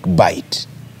snake bite.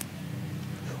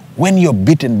 When you're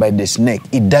bitten by the snake,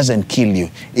 it doesn't kill you.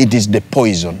 It is the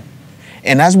poison.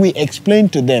 And as we explain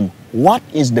to them, what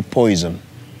is the poison?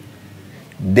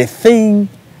 The thing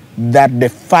that the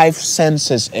five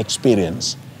senses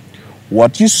experience.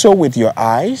 What you saw with your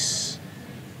eyes,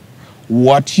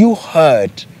 what you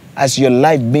heard as your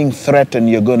life being threatened,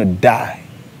 you're going to die.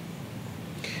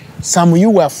 Some of you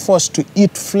were forced to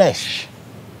eat flesh.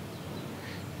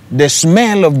 The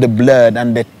smell of the blood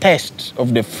and the taste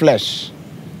of the flesh.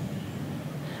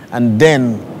 And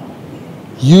then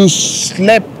you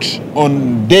slept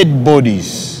on dead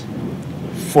bodies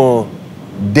for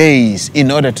days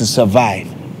in order to survive.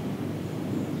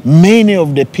 Many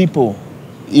of the people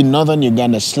in northern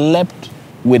Uganda slept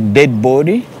with dead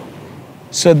body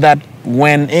so that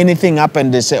when anything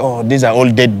happened, they say, oh, these are all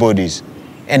dead bodies.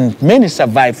 And many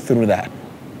survived through that.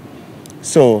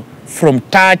 So from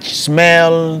touch,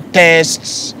 smell,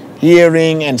 tastes,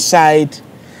 hearing, and sight,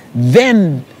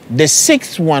 then the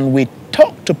sixth one we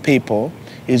talk to people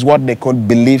is what they call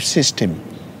belief system.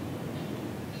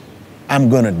 I'm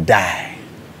going to die.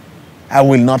 I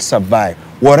will not survive.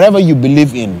 Whatever you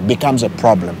believe in becomes a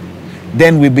problem.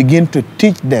 Then we begin to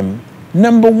teach them,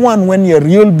 number one, when you're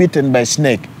real bitten by a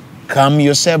snake, calm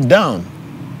yourself down.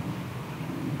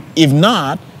 If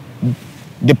not,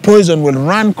 the poison will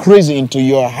run crazy into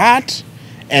your heart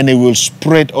and it will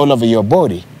spread all over your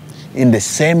body. In the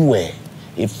same way,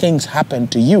 if things happen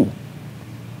to you,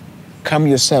 calm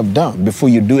yourself down before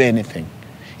you do anything.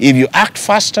 If you act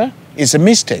faster, it's a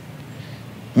mistake.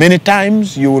 Many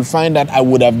times you will find that I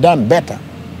would have done better.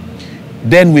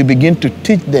 Then we begin to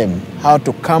teach them how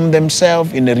to calm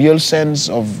themselves in a real sense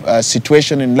of a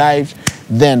situation in life.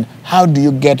 Then how do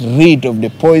you get rid of the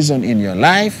poison in your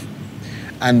life?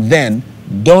 And then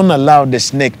don't allow the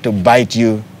snake to bite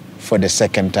you for the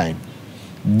second time.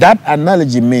 That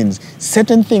analogy means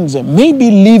certain things, maybe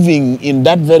living in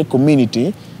that very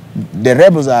community, the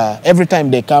rebels are, every time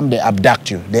they come, they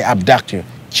abduct you. They abduct you.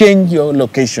 Change your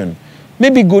location.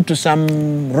 Maybe go to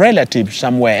some relative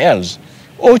somewhere else.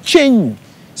 Or change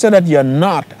so that you're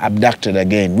not abducted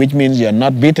again, which means you're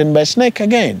not bitten by a snake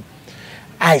again.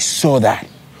 I saw that.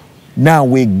 Now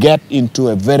we get into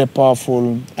a very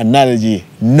powerful analogy,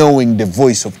 knowing the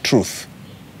voice of truth.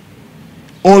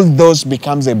 All those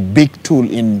becomes a big tool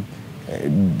in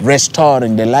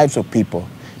restoring the lives of people.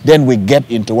 Then we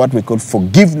get into what we call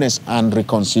forgiveness and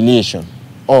reconciliation.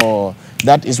 Or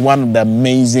that is one of the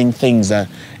amazing things that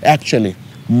actually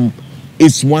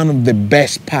it's one of the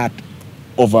best part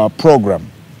of our program.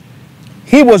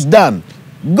 He was done,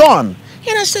 gone.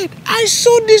 And I said, I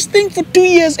saw this thing for 2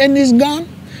 years and it's gone.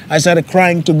 I started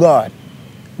crying to God.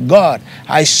 God,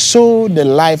 I saw the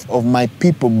life of my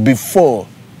people before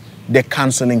the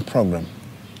counseling program.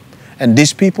 And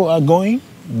these people are going,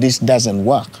 this doesn't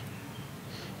work.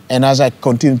 And as I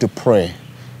continued to pray,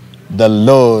 the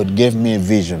Lord gave me a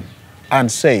vision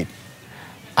and said,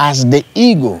 as the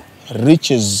eagle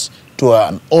reaches to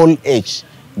an old age,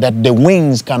 that the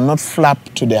wings cannot flap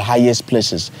to the highest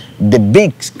places, the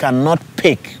beaks cannot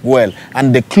pick well,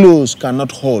 and the claws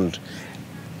cannot hold.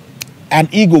 An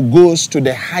eagle goes to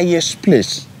the highest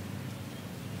place,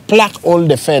 pluck all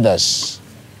the feathers,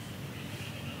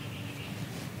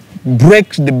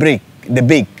 breaks the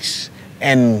beaks,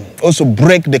 and also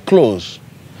break the claws,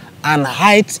 and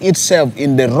hides itself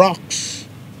in the rocks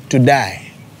to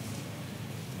die.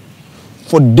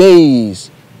 For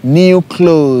days, new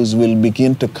claws will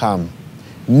begin to come,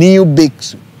 new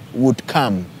beaks would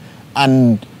come,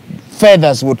 and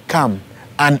feathers would come.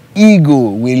 An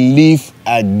eagle will live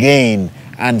again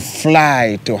and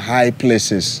fly to high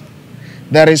places.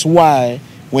 That is why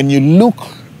when you look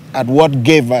at what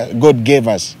God gave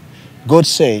us, God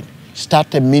said,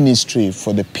 start a ministry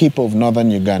for the people of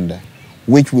northern Uganda,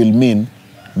 which will mean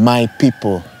my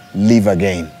people live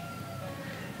again.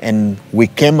 And we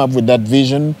came up with that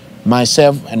vision,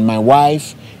 myself and my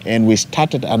wife, and we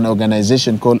started an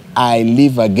organization called I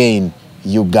Live Again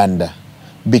Uganda,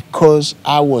 because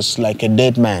I was like a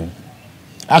dead man.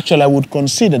 Actually, I would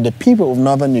consider the people of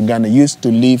northern Uganda used to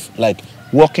live like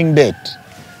walking dead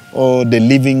or the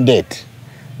living dead.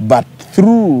 But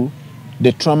through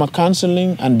the trauma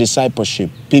counseling and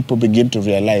discipleship, people begin to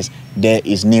realize there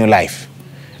is new life.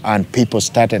 and people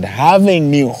started having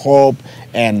new hope.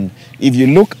 And if you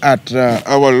look at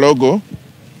our logo,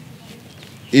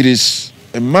 it is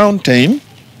a mountain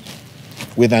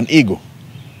with an eagle.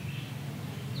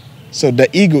 So the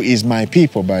eagle is my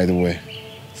people, by the way,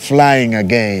 flying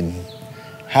again,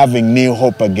 having new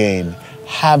hope again,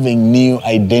 having new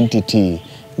identity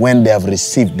when they have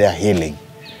received their healing.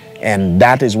 And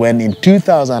that is when in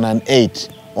 2008,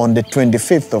 on the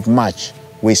 25th of March,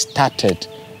 we started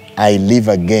I Live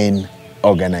Again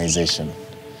organization.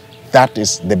 That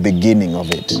is the beginning of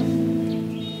it.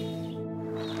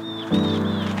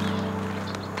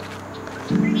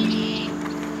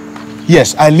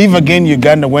 Yes, I Live Again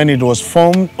Uganda, when it was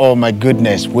formed, oh my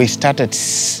goodness, we started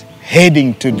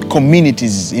heading to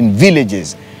communities in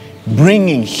villages,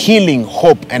 bringing healing,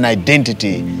 hope, and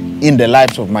identity in the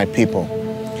lives of my people.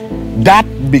 That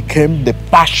became the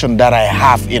passion that I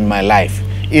have in my life.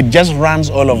 It just runs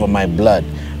all over my blood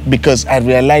because I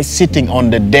realized sitting on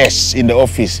the desk in the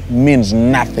office means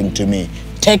nothing to me.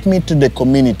 Take me to the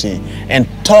community and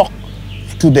talk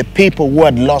to the people who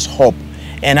had lost hope.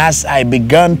 And as I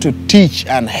began to teach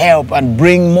and help and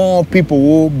bring more people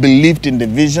who believed in the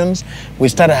visions, we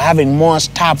started having more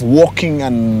staff working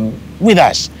and with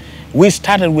us. We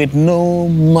started with no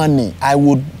money. I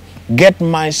would get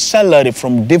my salary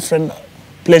from different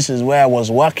places where I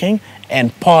was working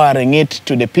and pouring it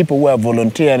to the people who are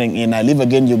volunteering in I Live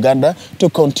Again Uganda to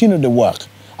continue the work.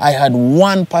 I had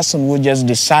one person who just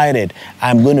decided,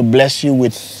 I'm going to bless you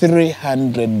with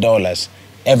 $300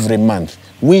 every month.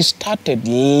 We started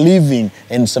living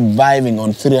and surviving on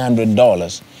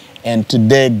 $300. And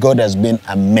today, God has been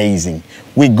amazing.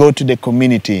 We go to the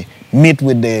community, meet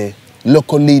with the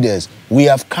local leaders. We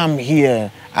have come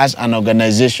here as an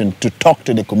organization to talk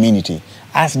to the community.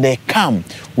 As they come,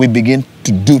 we begin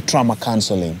to do trauma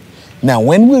counseling. Now,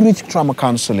 when we reach trauma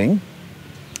counseling,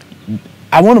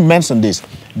 I want to mention this.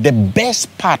 The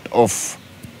best part of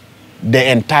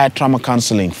the entire trauma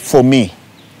counseling for me,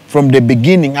 from the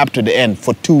beginning up to the end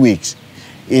for 2 weeks,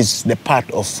 is the part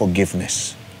of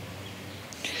forgiveness.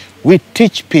 We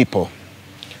teach people,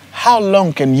 how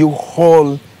long can you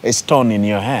hold a stone in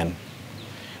your hand?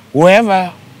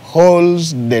 Whoever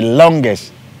holds the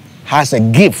longest has a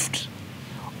gift.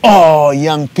 Oh,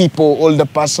 young people, older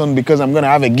person, because I'm going to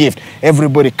have a gift.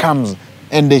 Everybody comes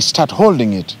and they start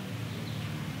holding it.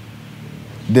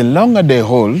 The longer they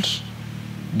hold,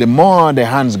 the more the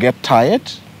hands get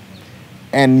tired,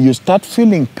 and you start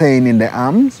feeling pain in the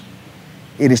arms.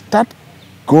 It starts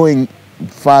going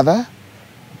further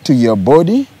to your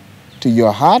body, to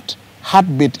your heart.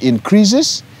 Heartbeat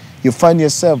increases. You find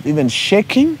yourself even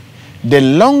shaking. The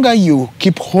longer you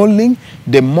keep holding,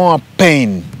 the more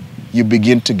pain you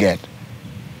begin to get.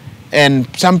 And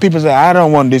some people say, I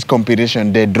don't want this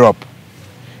competition. They drop.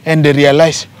 And they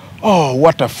realize, oh,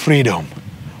 what a freedom.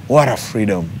 What a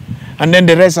freedom. And then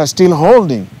the rest are still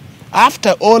holding.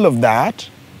 After all of that,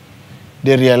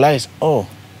 they realize, oh,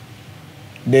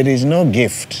 there is no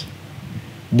gift.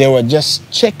 They were just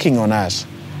checking on us.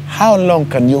 How long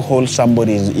can you hold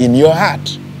somebody in your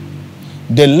heart?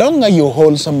 The longer you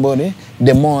hold somebody,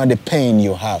 the more the pain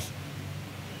you have.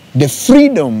 The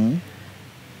freedom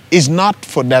is not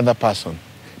for the other person.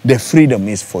 The freedom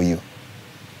is for you.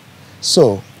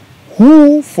 So,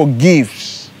 who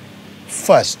forgives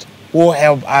first? Who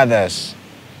help others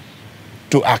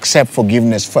to accept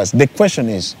forgiveness first? The question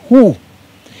is, who?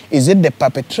 Is it the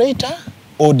perpetrator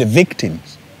or the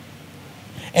victims?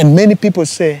 And many people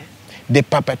say the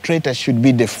perpetrator should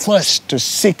be the first to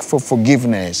seek for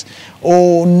forgiveness.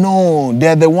 Oh no,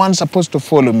 they're the ones supposed to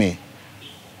follow me.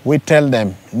 We tell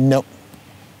them, no.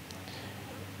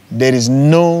 There is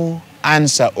no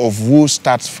answer of who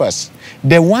starts first.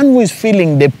 The one who is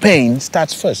feeling the pain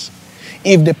starts first.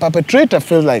 If the perpetrator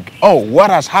feels like, oh, what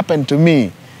has happened to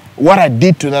me, what I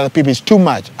did to the other people is too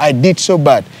much, I did so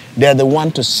bad, they're the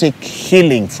one to seek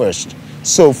healing first.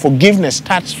 So forgiveness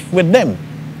starts with them.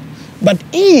 But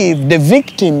if the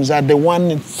victims are the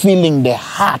one feeling the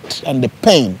hurt and the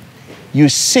pain, you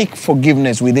seek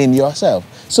forgiveness within yourself.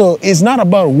 So it's not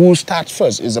about who starts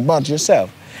first, it's about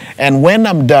yourself. And when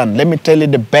I'm done, let me tell you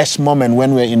the best moment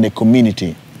when we're in the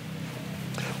community.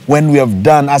 When we have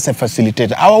done as a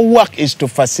facilitator, our work is to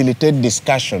facilitate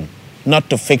discussion, not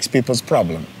to fix people's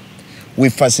problem. We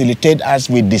facilitate as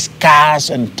we discuss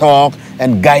and talk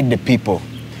and guide the people.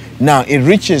 Now it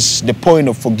reaches the point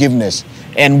of forgiveness,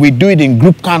 and we do it in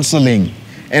group counseling.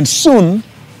 And soon,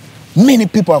 many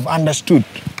people have understood,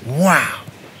 wow,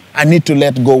 I need to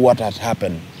let go what had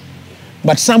happened.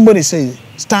 But somebody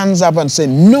stands up and says,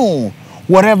 no,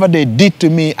 whatever they did to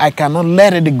me, I cannot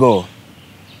let it go.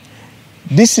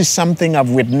 This is something I've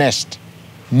witnessed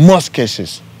most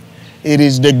cases. it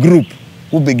is the group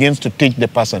who begins to teach the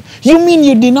person. You mean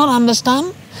you did not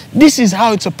understand? This is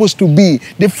how it's supposed to be.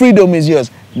 The freedom is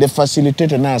yours. The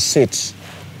facilitator now sits.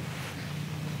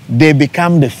 They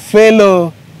become the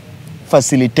fellow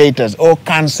facilitators or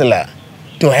counselor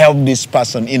to help this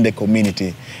person in the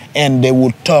community. And they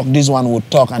will talk, this one will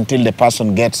talk until the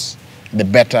person gets the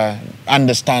better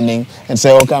understanding and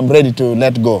say, okay, I'm ready to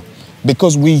let go.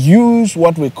 Because we use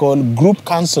what we call group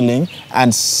counseling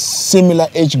and similar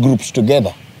age groups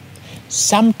together.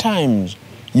 Sometimes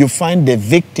you find the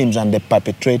victims and the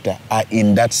perpetrator are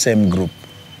in that same group.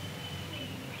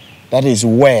 That is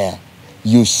where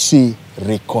you see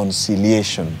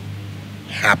reconciliation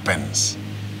happens.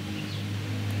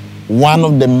 One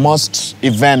of the most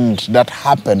events that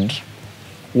happened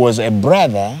was a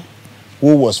brother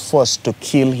who was forced to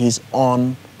kill his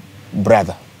own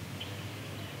brother.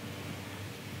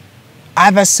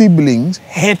 Other siblings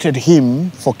hated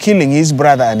him for killing his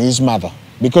brother and his mother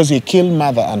because he killed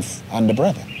mother and the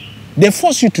brother. They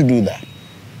force you to do that.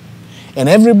 And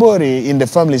everybody in the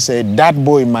family said, that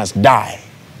boy must die.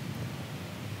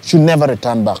 Should never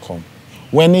return back home.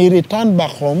 When he returned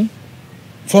back home,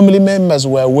 family members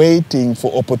were waiting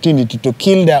for opportunity to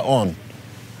kill their own.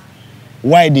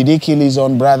 Why did he kill his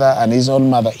own brother and his own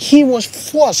mother? He was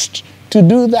forced to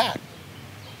do that.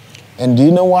 And do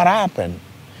you know what happened?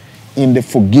 In the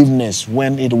forgiveness,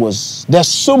 when it was, there's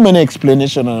so many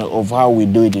explanations of how we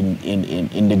do it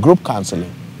in the group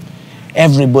counseling.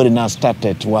 Everybody now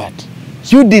started what?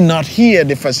 You did not hear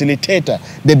the facilitator.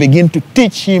 They begin to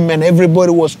teach him and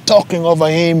everybody was talking over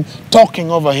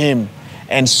him.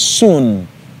 And soon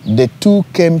the two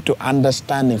came to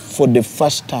understanding for the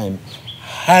first time,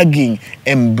 hugging,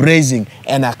 embracing,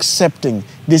 and accepting.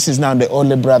 This is now the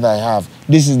only brother I have.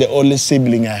 This is the only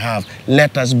sibling I have.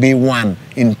 Let us be one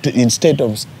instead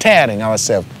of tearing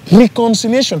ourselves.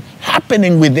 Reconciliation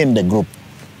happening within the group.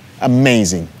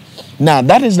 Amazing. Now,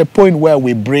 that is the point where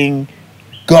we bring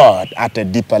God at a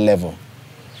deeper level.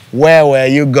 Where were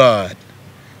you, God?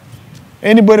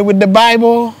 Anybody with the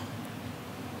Bible?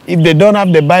 If they don't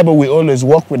have the Bible, we always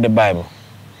walk with the Bible.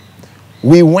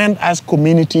 We went as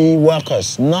community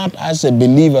workers, not as a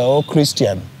believer or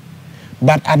Christian.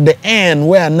 But at the end,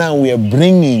 where now we are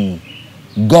bringing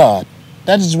God,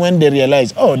 that is when they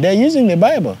realize, oh, they're using the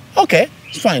Bible. Okay,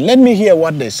 it's fine. Let me hear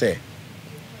what they say.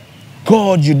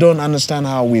 God, you don't understand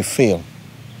how we feel.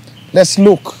 Let's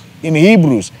look in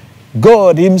Hebrews.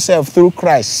 God himself, through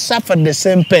Christ, suffered the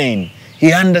same pain.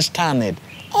 He understands it.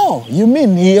 Oh, you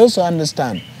mean he also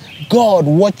understands? God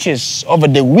watches over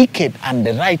the wicked and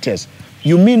the righteous.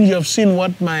 You mean you have seen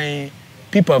what my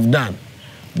people have done?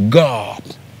 God,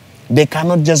 they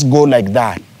cannot just go like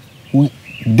that.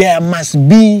 There must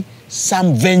be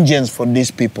some vengeance for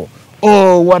these people.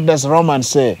 Oh, what does Romans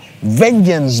say?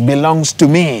 Vengeance belongs to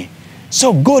me.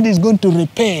 So God is going to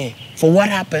repay for what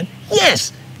happened?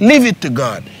 Yes, leave it to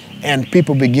God. And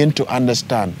people begin to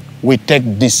understand. We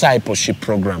take discipleship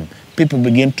program. People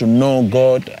begin to know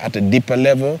God at a deeper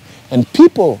level. And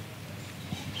people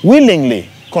willingly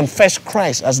confess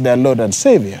Christ as their Lord and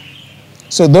Savior.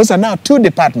 So those are now two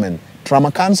departments,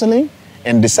 trauma counseling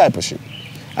and discipleship.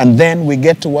 And then we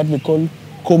get to what we call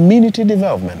community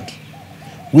development.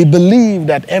 We believe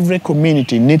that every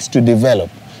community needs to develop.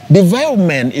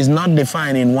 Development is not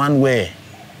defined in one way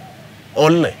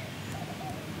only.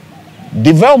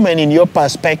 Development in your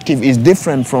perspective is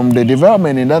different from the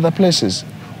development in other places.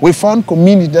 We found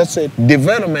community that said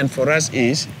development for us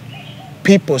is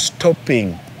people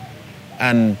stopping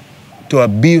and to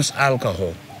abuse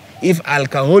alcohol. If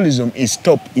alcoholism is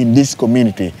stopped in this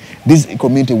community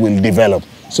will develop.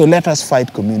 So let us fight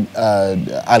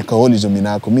alcoholism in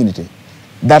our community.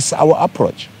 That's our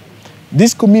approach.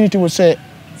 This community will say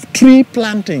tree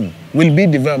planting will be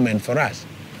development for us.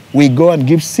 We go and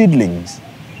give seedlings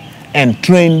and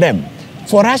train them.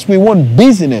 For us, we want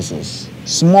businesses,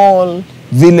 small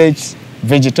village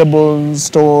vegetable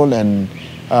stall, and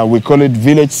we call it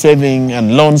village saving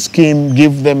and loan scheme,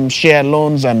 give them share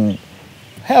loans and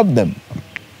help them.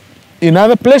 In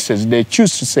other places, they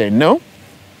choose to say, no,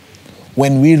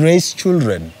 when we raise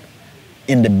children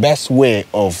in the best way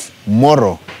of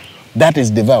moral, that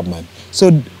is development.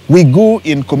 So we go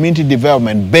in community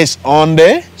development based on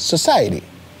the society.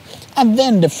 And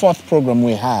then the fourth program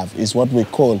we have is what we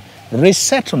call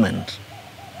resettlement.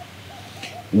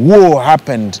 War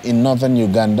happened in northern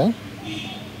Uganda.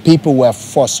 People were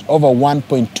forced. Over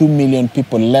 1.2 million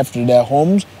people left their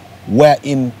homes, were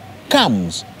in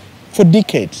camps for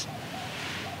decades.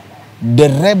 The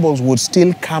rebels would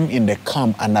still come in the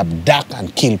camp and abduct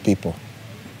and kill people.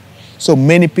 So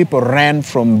many people ran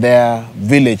from their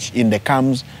village in the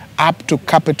camps up to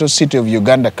capital city of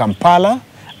Uganda, Kampala,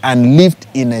 and lived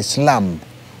in a slum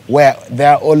where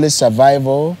their only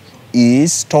survival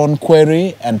is stone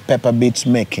quarry and pepper beads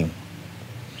making.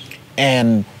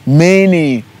 And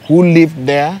many who lived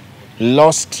there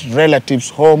lost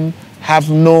relatives home, have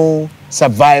no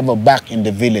survival back in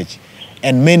the village.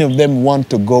 And many of them want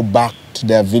to go back to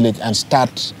their village and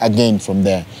start again from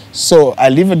there. So I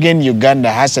Live Again Uganda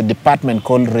has a department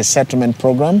called Resettlement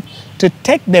Program to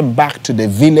take them back to the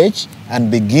village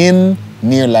and begin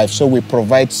new life. So we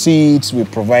provide seeds, we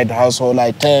provide household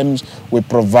items, we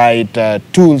provide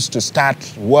tools to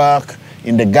start work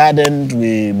in the garden,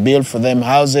 we build for them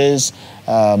houses,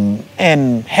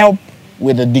 and help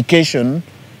with education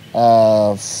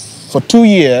for 2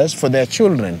 years for their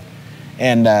children.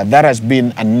 And that has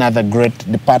been another great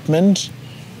department.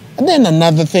 And then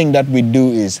another thing that we do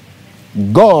is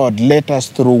God led us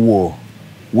through war.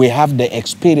 We have the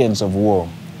experience of war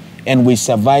and we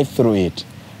survive through it.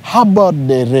 How about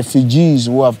the refugees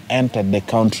who have entered the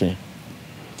country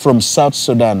from South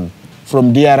Sudan,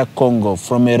 from DR Congo,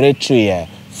 from Eritrea,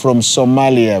 from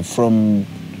Somalia, from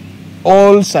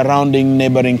all surrounding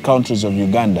neighboring countries of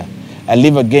Uganda? I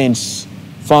Live Against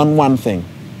found one thing.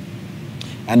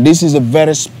 And this is a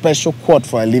very special quote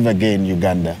for I Live Again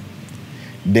Uganda.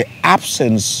 The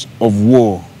absence of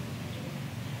war,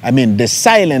 the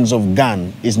silence of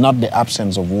gun is not the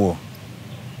absence of war.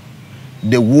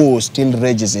 The war still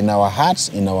rages in our hearts,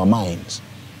 in our minds.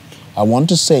 I want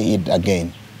to say it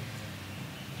again.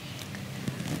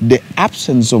 The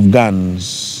absence of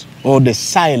guns or the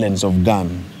silence of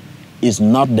gun is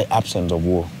not the absence of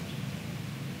war.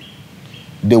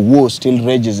 The war still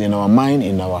rages in our mind,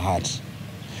 in our hearts.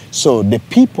 So the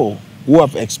people who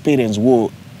have experienced war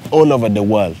all over the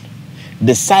world,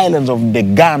 the silence of the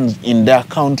guns in their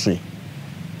country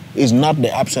is not the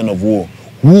absence of war.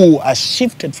 War has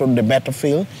shifted from the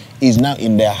battlefield, is now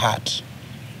in their hearts,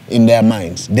 in their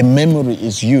minds. The memory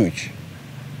is huge.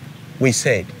 We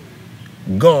said,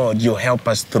 God, you help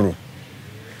us through.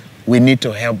 We need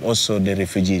to help also the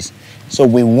refugees. So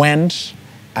we went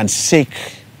and seek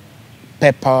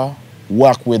paper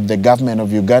work with the government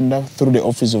of Uganda through the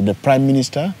office of the Prime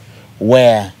Minister,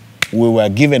 where we were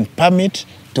given permit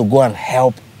to go and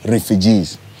help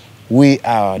refugees. We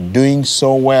are doing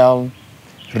so well,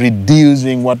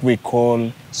 reducing what we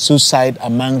call suicide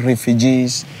among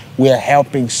refugees. We are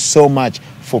helping so much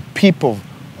for people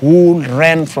who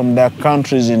ran from their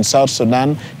countries in South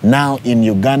Sudan, now in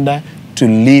Uganda, to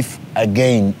live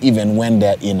again even when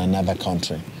they're in another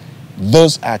country.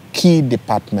 Those are key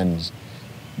departments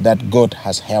that God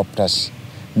has helped us.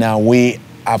 Now we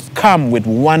have come with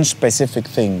one specific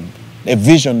thing, a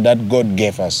vision that God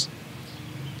gave us.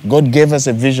 God gave us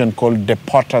a vision called the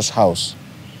Potter's House,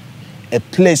 a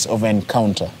place of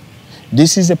encounter.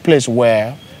 This is a place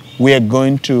where we are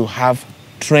going to have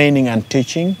training and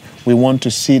teaching. We want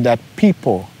to see that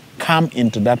people come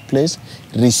into that place,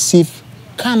 receive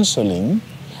counseling,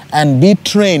 and be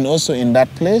trained also in that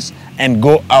place and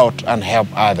go out and help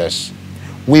others.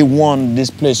 We want this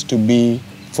place to be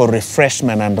for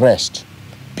refreshment and rest.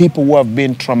 People who have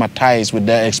been traumatized with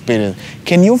their experience.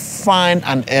 Can you find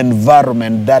an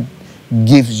environment that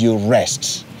gives you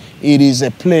rest? It is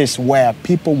a place where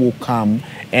people will come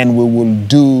and we will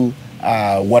do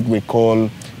what we call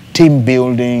team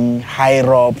building, high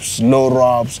ropes, low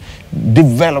ropes,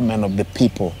 development of the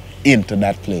people into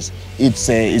that place.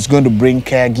 It's going to bring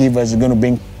caregivers, it's going to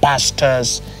bring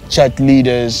pastors, church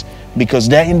leaders, because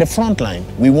they're in the front line.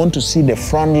 We want to see the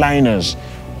frontliners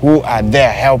who are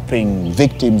there helping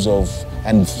victims of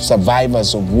and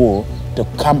survivors of war to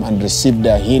come and receive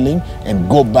their healing and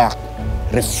go back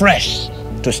refreshed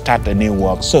to start a new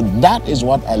work. So that is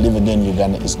what I Live Again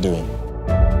Uganda is doing.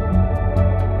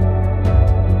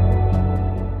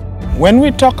 When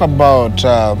we talk about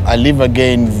I Live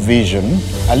Again vision,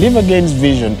 I Live Again's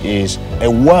vision is a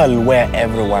world where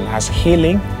everyone has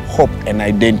healing, hope, and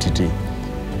identity.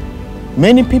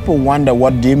 Many people wonder,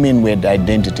 what do you mean with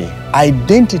identity?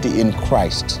 Identity in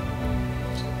Christ.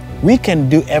 We can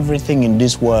do everything in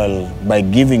this world by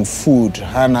giving food,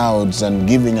 handouts, and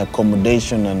giving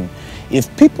accommodation. And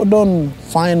if people don't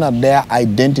find out their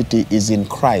identity is in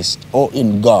Christ or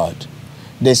in God,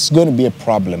 there's going to be a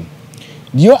problem.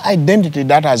 Your identity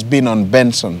that has been on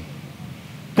Benson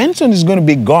is going to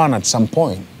be gone at some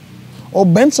point. Or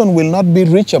Benson will not be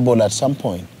reachable at some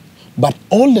point. But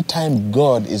all the time,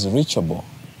 God is reachable.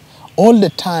 All the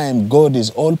time, God is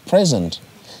all present.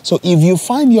 So if you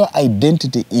find your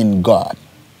identity in God,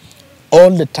 all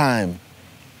the time,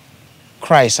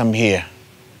 Christ, I'm here.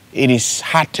 It is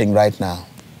hurting right now.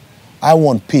 I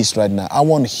want peace right now. I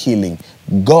want healing.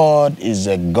 God is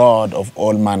a God of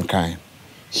all mankind.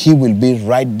 He will be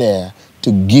right there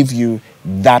to give you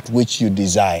that which you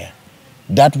desire,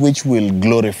 that which will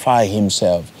glorify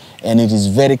himself. And it is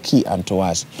very key unto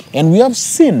us. And we have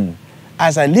seen,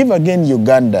 as I live again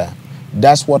Uganda,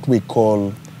 that's what we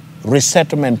call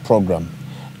resettlement program,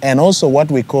 and also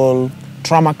what we call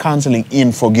trauma counseling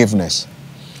in forgiveness.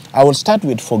 I will start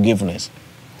with forgiveness.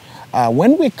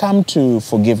 When we come to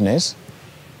forgiveness,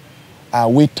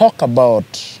 we talk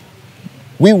about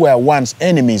we were once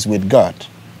enemies with God,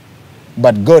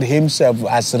 but God himself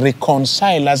has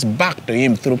reconciled us back to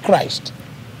him through Christ.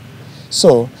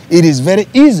 So it is very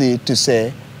easy to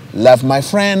say, love my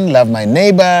friend, love my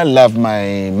neighbor, love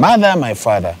my mother, my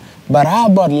father. But how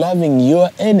about loving your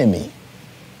enemy?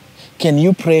 Can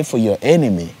you pray for your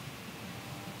enemy?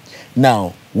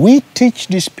 Now, we teach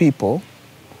these people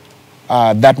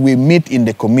that we meet in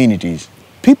the communities,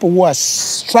 people who are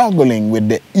struggling with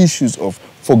the issues of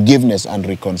forgiveness and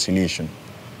reconciliation.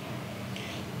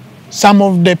 Some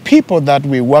of the people that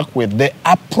we work with, the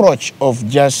approach of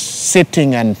just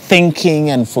sitting and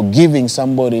thinking and forgiving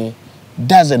somebody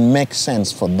doesn't make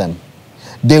sense for them.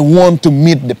 They want to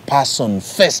meet the person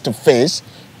face to face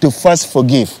to first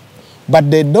forgive,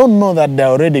 but they don't know that they're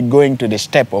already going to the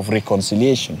step of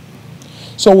reconciliation.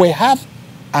 So we have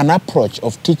an approach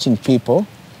of teaching people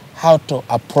how to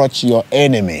approach your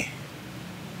enemy.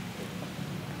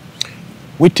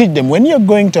 We teach them, when you're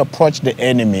going to approach the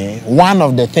enemy, one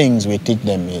of the things we teach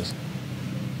them is,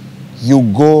 you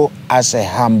go as a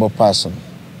humble person.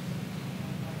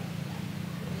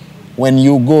 When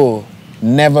you go,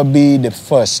 never be the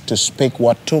first to speak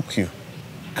what took you.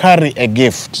 Carry a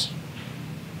gift.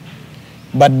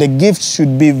 But the gift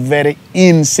should be very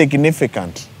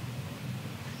insignificant.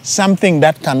 Something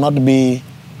that cannot be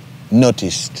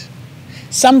noticed.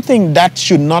 Something that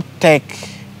should not take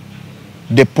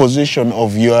the position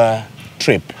of your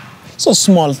trip. So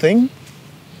small thing,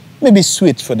 maybe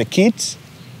sweet for the kids,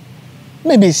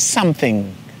 maybe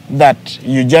something that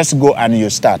you just go and you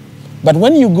start. But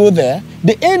when you go there,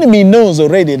 the enemy knows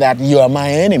already that you are my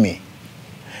enemy.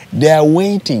 They are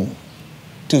waiting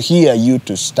to hear you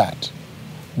to start,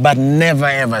 but never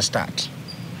ever start.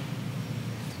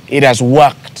 It has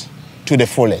worked to the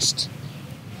fullest.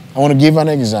 I want to give an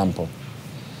example.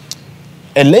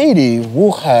 A lady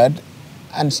who had,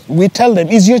 and we tell them,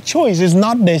 it's your choice. It's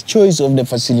not the choice of the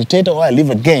facilitator or I live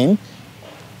again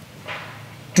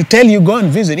to tell you go and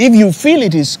visit. If you feel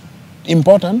it is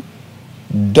important,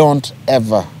 don't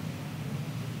ever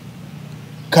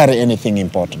carry anything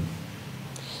important.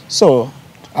 So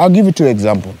I'll give you two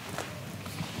examples.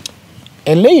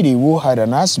 A lady who had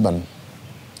an husband,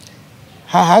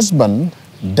 her husband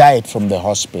died from the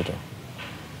hospital.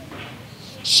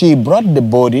 She brought the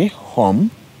body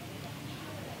home,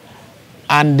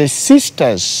 and the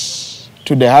sisters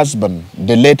to the husband,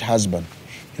 the late husband,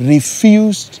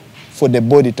 refused for the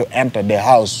body to enter the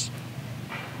house.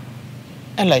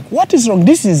 And like, what is wrong?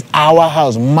 This is our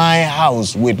house, my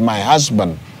house with my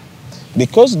husband.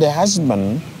 Because the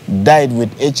husband died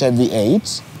with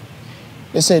HIV/AIDS,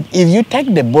 they said, if you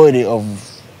take the body of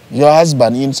your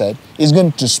husband inside, it's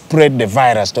going to spread the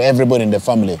virus to everybody in the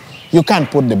family. You can't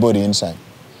put the body inside.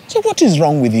 So what is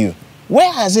wrong with you?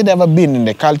 Where has it ever been in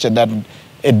the culture that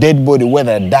a dead body,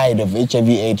 whether died of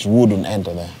HIV/AIDS, wouldn't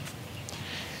enter there?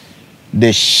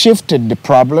 They shifted the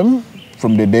problem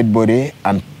from the dead body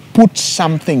and put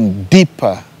something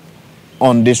deeper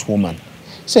on this woman.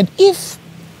 Said, if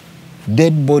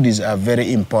dead bodies are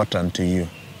very important to you,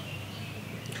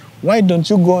 why don't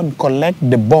you go and collect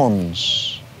the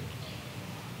bones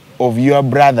of your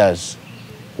brothers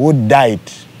who died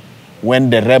when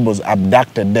the rebels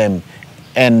abducted them,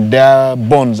 and their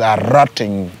bones are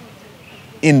rotting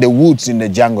in the woods, in the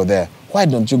jungle there? Why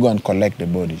don't you go and collect the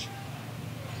bodies?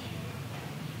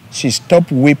 She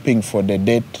stopped weeping for the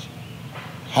dead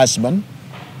husband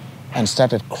and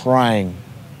started crying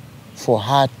for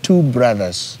her two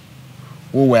brothers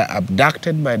who were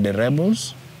abducted by the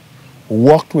rebels,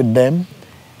 walked with them,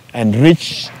 and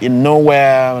reached in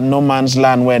nowhere, no man's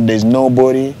land where there's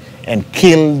nobody, and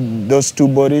killed those two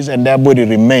bodies, and their body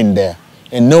remained there.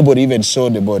 And nobody even saw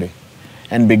the body.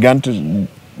 And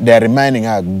they're reminding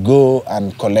her, go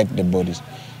and collect the bodies.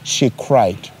 She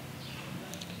cried.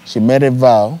 She made a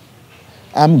vow,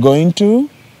 I'm going to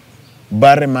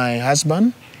bury my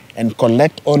husband and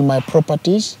collect all my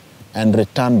properties and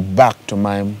return back to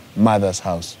my mother's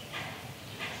house.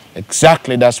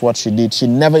 Exactly that's what she did. She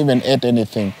never even ate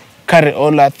anything. Carried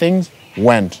all her things,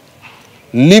 went.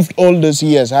 Lived all those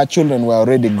years. Her children were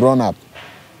already grown up.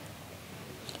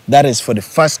 That is for the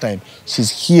first time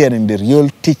she's hearing the real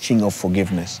teaching of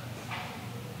forgiveness.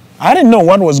 I didn't know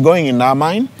what was going in her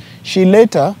mind. She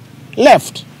later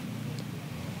left,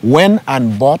 went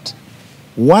and bought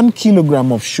 1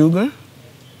 kilogram of sugar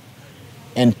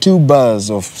and 2 bars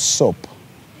of soap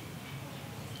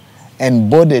and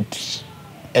boarded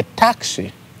a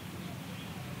taxi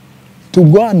to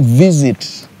go and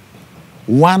visit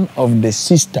one of the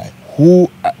sisters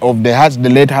of the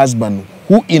late husband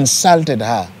who insulted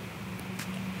her.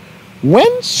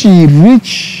 When she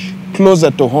reached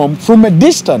closer to home, from a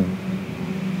distance,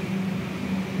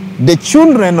 the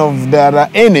children of their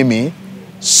enemy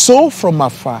saw from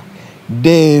afar.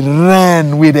 They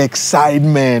ran with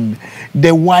excitement.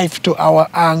 The wife to our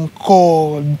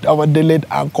uncle, our delayed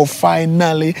uncle,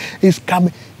 finally is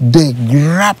coming. They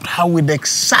grabbed her with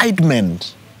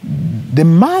excitement. The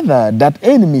mother that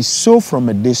enemy saw from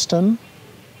a distance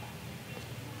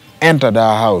entered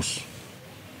our house.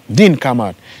 Didn't come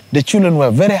out. The children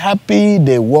were very happy.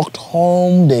 They walked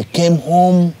home. They came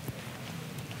home.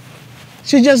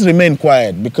 She just remained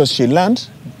quiet because she learned,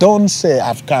 don't say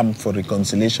I've come for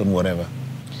reconciliation, whatever.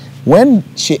 When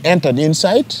she entered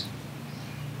inside,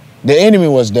 the enemy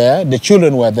was there. The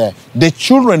children were there. The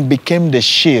children became the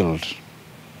shield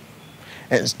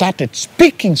and started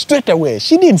speaking straight away.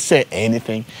 She didn't say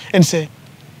anything and say,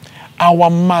 our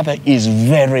mother is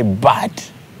very bad.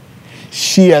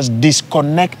 She has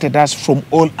disconnected us from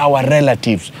all our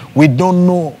relatives. We don't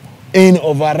know any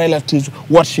of our relatives.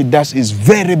 What she does is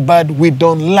very bad. We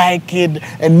don't like it.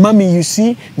 And mommy, you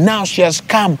see, now she has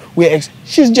come.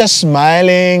 She's just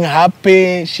smiling,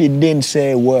 happy. She didn't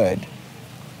say a word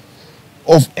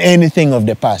of anything of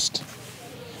the past.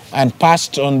 And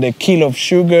passed on the kilo of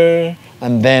sugar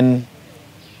and then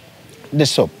the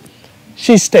soap.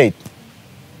 She stayed.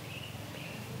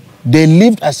 They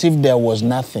lived as if there was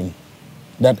nothing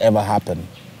that ever happened.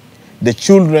 The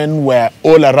children were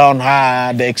all around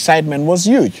her. The excitement was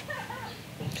huge.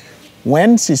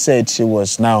 When she said she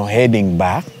was now heading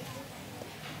back,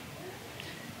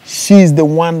 she's the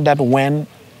one that went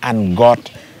and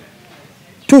got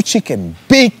 2 chicken,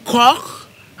 big cock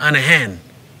and a hen,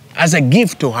 as a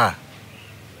gift to her.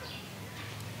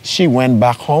 She went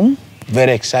back home,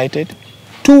 very excited.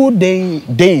 2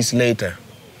 days later,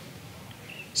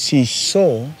 she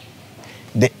saw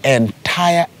the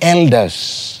entire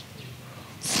elders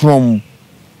from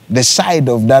the side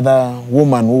of the other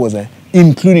woman who was there,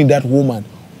 including that woman,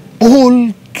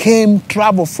 all came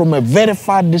travel from a very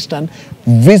far distance,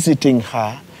 visiting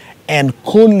her and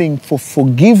calling for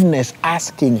forgiveness,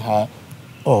 asking her,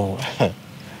 oh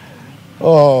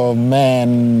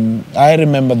man, I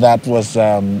remember that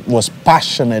was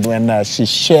passionate when she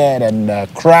shared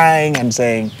and crying and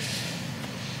saying,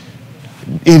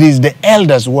 it is the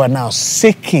elders who are now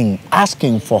seeking,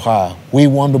 asking for her. We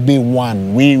want to be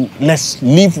one. Let's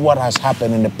leave what has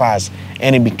happened in the past.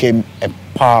 And it became a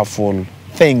powerful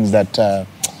thing that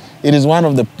it is one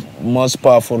of the most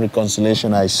powerful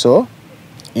reconciliation I saw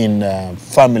in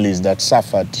families that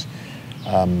suffered.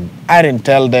 I didn't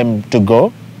tell them to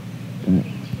go.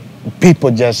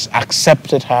 People just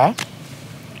accepted her.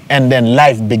 And then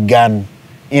life began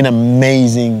in an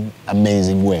amazing,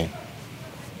 amazing way.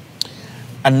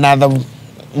 Another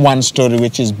one story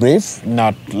which is brief,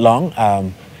 not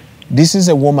long. This is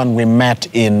a woman we met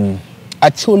in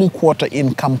Acholi Quarter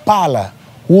in Kampala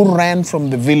who ran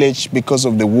from the village because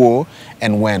of the war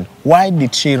and went. Why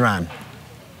did she run?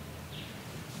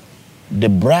 The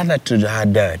brother to her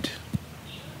dad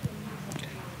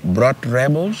brought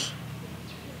rebels,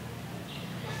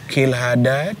 killed her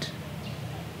dad,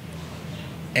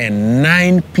 and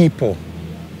 9 people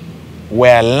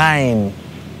were lying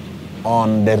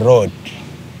on the road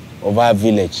of our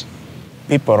village.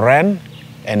 People ran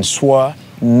and swore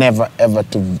never ever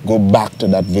to go back to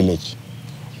that village.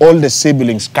 All the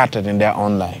siblings scattered in their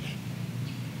own life,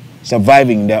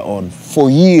 surviving their own for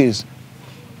years,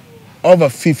 over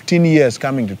 15 years,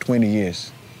 coming to 20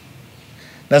 years.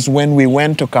 That's when we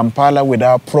went to Kampala with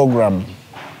our program.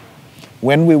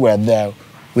 When we were there,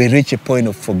 we reached a point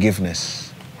of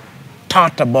forgiveness,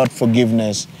 taught about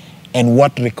forgiveness and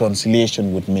what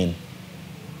reconciliation would mean.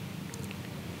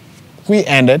 We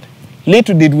ended.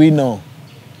 Little did we know,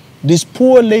 this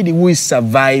poor lady who is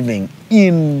surviving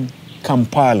in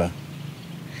Kampala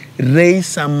raised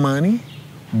some money,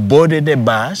 boarded a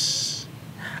bus,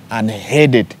 and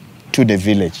headed to the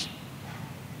village.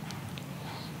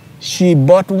 She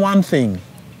bought one thing.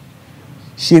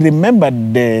 She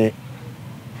remembered the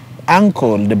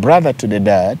uncle, the brother to the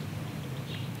dad,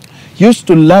 used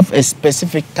to love a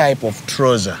specific type of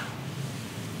trouser.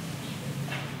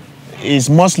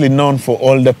 Is mostly known for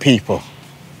older people.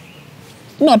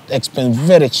 Not expensive,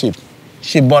 very cheap.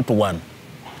 She bought one.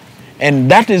 And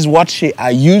that is what she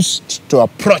used to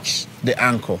approach the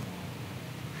uncle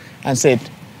and said,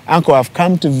 "Uncle, I've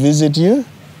come to visit you.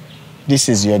 This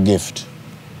is your gift."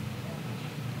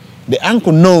 The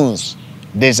uncle knows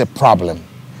there's a problem,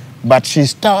 but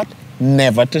she's taught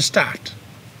never to start.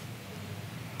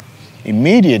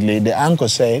 Immediately, the uncle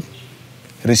said,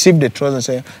 received the trust and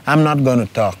said, "I'm not going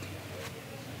to talk.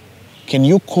 Can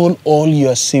you call all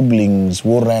your siblings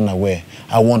who ran away?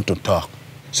 I want to talk."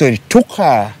 So it took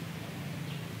her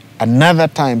another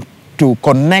time to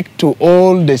connect to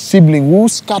all the siblings who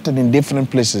scattered in different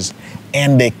places,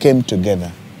 and they came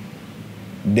together.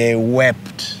 They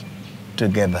wept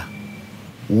together.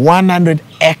 100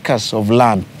 acres of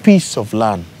land, piece of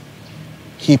land,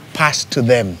 he passed to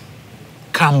them.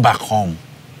 Come back home.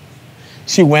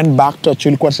 She went back to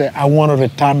Chilkwa and said, "I want to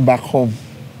return back home."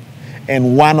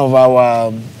 And one of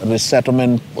our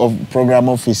resettlement program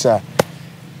officer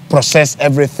processed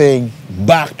everything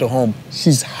back to home.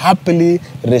 She's happily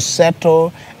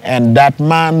resettled, and that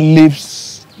man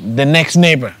lives the next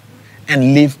neighbor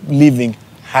and living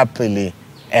happily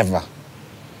ever.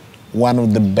 One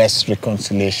of the best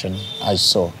reconciliation I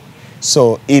saw.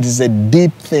 So it is a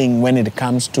deep thing when it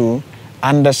comes to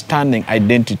understanding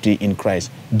identity in Christ.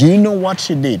 Do you know what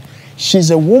she did? She's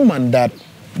a woman that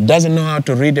doesn't know how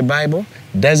to read the Bible,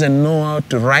 doesn't know how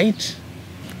to write,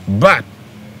 but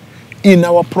in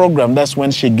our program, that's when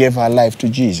she gave her life to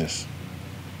Jesus.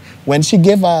 When she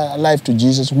gave her life to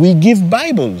Jesus, we give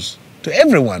Bibles to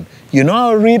everyone. You know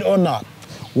how to read or not.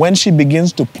 When she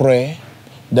begins to pray,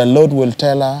 the Lord will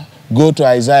tell her, go to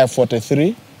Isaiah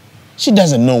 43. She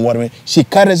doesn't know what it means. She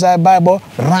carries her Bible,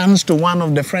 runs to one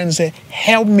of the friends, say,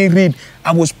 "Help me read.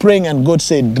 I was praying and God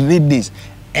said, read this."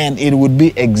 And it would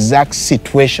be exact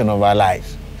situation of her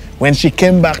life. When she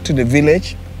came back to the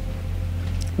village,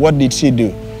 what did she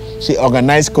do? She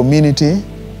organized community,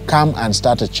 come and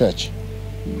start a church.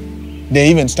 They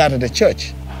even started a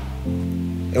church.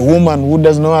 A woman who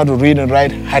doesn't know how to read and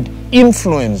write had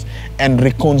influence and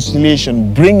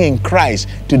reconciliation, bringing Christ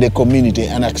to the community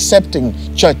and accepting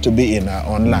church to be in her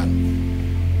own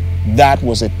land. That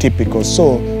was a typical.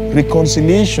 So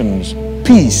reconciliations,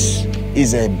 peace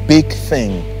is a big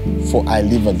thing for I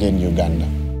Live Again Uganda.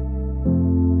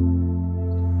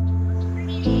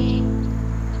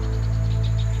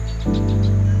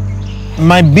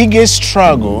 My biggest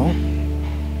struggle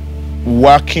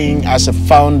working as a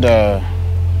founder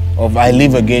of I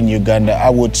Live Again Uganda,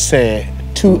 I would say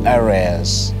two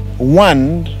areas.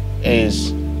 One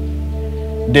is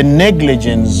the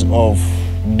negligence of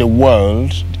the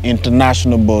world,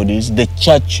 international bodies, the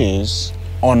churches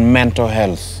on mental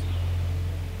health.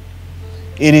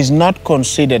 It is not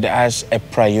considered as a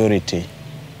priority.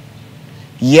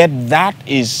 Yet that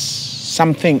is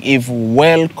something, if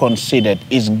well considered,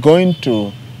 is going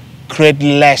to create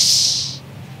less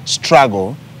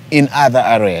struggle in other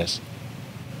areas.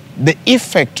 The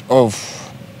effect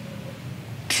of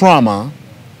trauma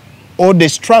or the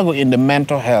struggle in the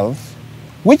mental health,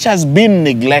 which has been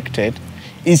neglected,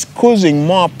 is causing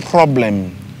more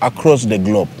problem across the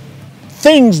globe.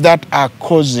 Things that are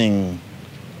causing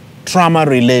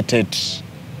trauma-related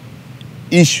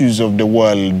issues of the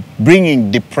world,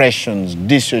 bringing depressions,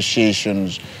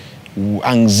 dissociations,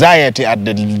 anxiety at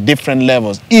the different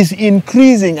levels, is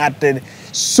increasing at the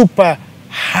super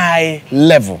high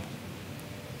level.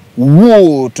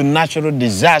 War to natural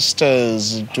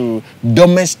disasters, to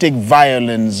domestic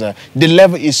violence, the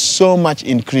level is so much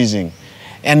increasing.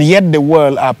 And yet the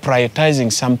world are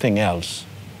prioritizing something else.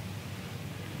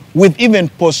 With even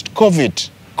post-COVID,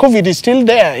 COVID is still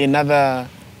there in other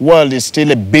world, is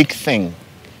still a big thing.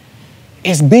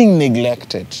 It's being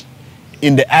neglected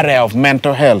in the area of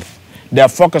mental health. They are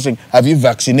focusing, have you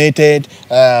vaccinated,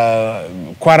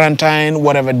 quarantine,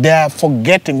 whatever. They are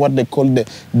forgetting what they call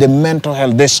the mental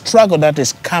health. The struggle that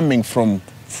is coming from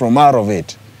out of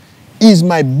it is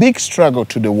my big struggle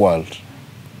to the world,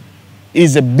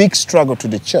 is a big struggle to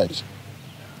the church.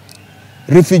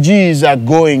 Refugees are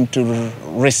going to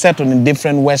resettle in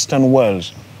different Western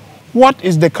worlds. What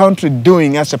is the country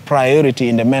doing as a priority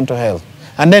in the mental health?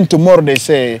 And then tomorrow they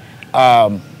say,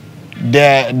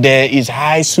 there is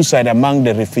high suicide among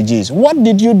the refugees. What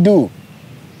did you do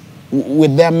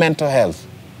with their mental health?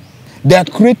 They are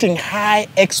creating high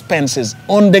expenses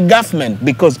on the government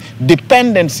because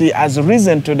dependency has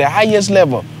risen to the highest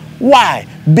level. Why?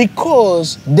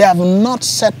 Because they have not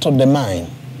settled the mind.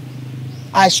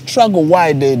 I struggle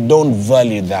why they don't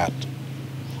value that.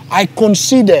 I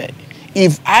consider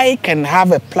if I can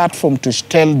have a platform to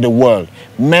tell the world,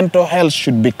 mental health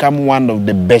should become one of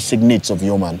the basic needs of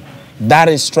human. That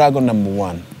is struggle number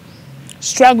one.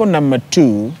 Struggle number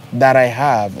 2 that I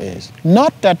have is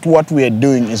not that what we are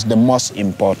doing is the most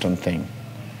important thing,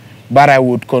 but I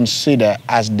would consider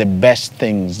as the best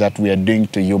things that we are doing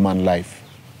to human life.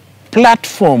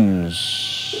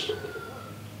 Platforms,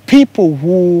 people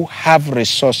who have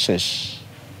resources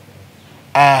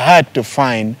are hard to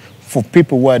find for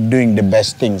people who are doing the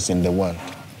best things in the world.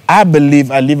 I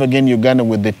believe I Live Again Uganda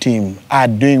with the team are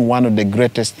doing one of the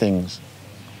greatest things.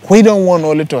 We don't want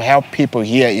only to help people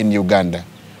here in Uganda.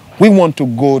 We want to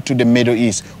go to the Middle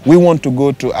East. We want to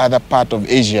go to other parts of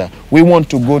Asia. We want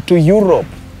to go to Europe.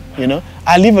 You know,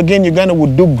 I Live Again Uganda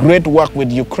would do great work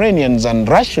with Ukrainians and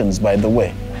Russians, by the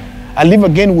way. I Live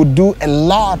Again would do a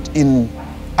lot in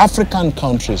African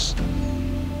countries.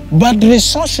 But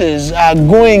resources are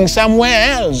going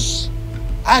somewhere else.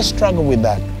 I struggle with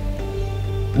that.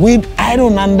 I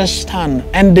don't understand.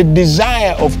 And the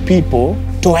desire of people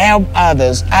to help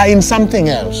others are in something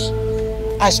else.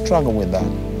 I struggle with that.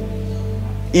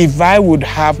 If I would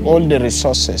have all the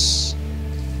resources,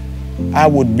 I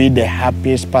would be the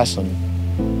happiest person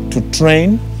to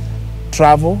train,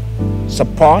 travel,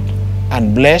 support,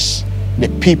 and bless the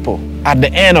people. At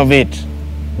the end of it,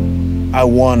 I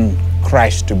want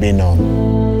Christ to be known.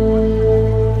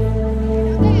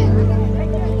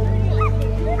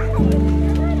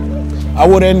 I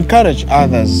would encourage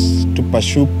others to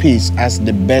pursue peace as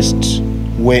the best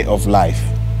way of life.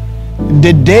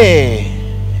 The day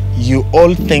you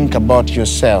all think about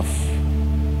yourself,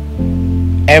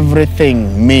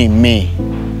 everything me,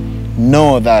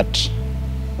 know that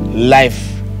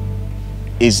life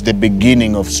is the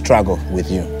beginning of struggle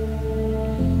with you.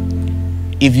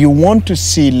 If you want to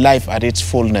see life at its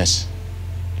fullness,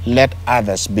 let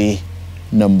others be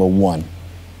number 1.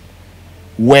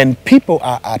 When people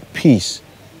are at peace,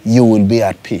 you will be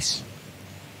at peace.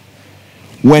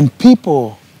 When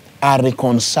people are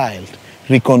reconciled,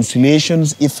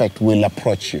 reconciliation's effect will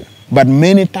approach you. But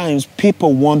many times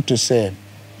people want to say,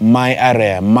 my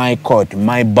area, my court,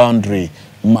 my boundary,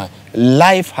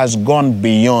 life has gone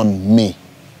beyond me.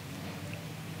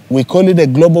 We call it a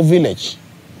global village.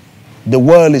 The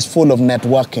world is full of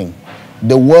networking.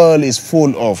 The world is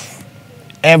full of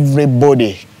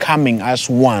everybody coming as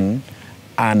one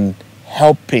and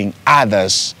helping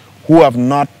others who have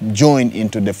not joined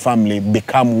into the family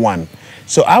become one.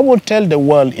 So I will tell the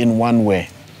world in one way,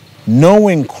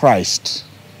 knowing Christ,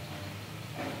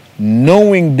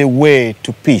 knowing the way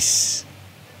to peace.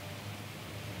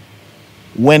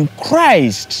 When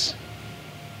Christ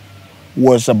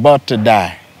was about to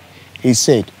die, he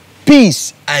said,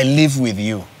 peace I live with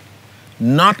you,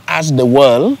 not as the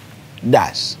world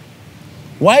does.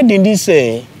 Why didn't he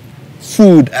say,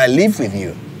 food I live with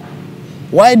you?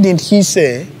 Why didn't he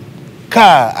say,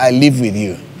 car I live with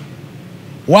you?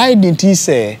 Why didn't he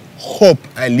say, hope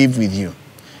I live with you?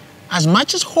 As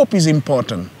much as hope is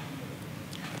important,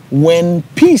 when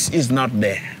peace is not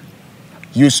there,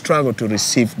 you struggle to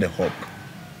receive the hope.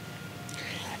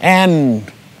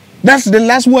 And that's the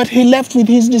last word he left with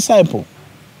his disciple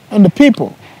and the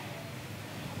people.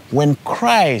 When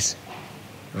Christ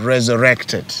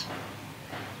resurrected,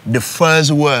 the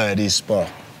first word he spoke,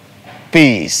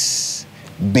 peace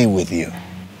be with you.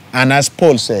 And as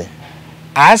Paul said,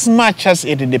 as much as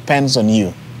it depends on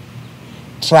you,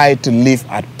 try to live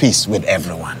at peace with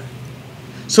everyone.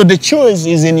 So the choice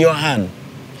is in your hand.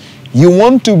 You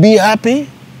want to be happy?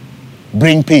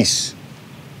 Bring peace.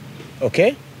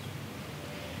 Okay?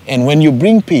 And when you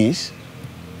bring peace,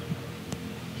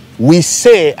 we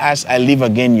say, as I Live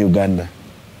Again Uganda,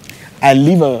 I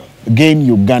live again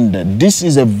Uganda. This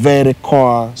is a very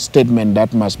core statement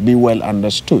that must be well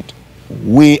understood.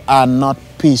 We are not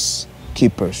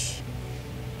peacekeepers.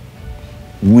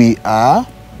 We are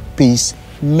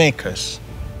peacemakers.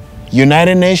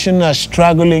 United Nations are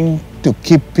struggling to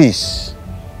keep peace.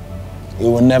 It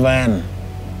will never end.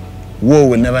 War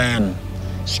will never end.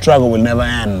 Struggle will never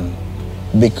end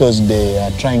because they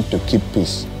are trying to keep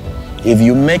peace. If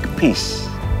you make peace,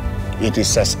 it is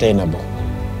sustainable.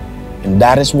 And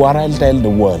that is what I'll tell the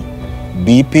world.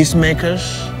 Be peacemakers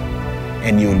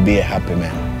and you'll be a happy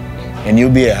man. And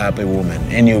you'll be a happy woman.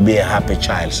 And you'll be a happy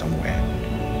child somewhere.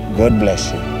 God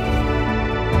bless you.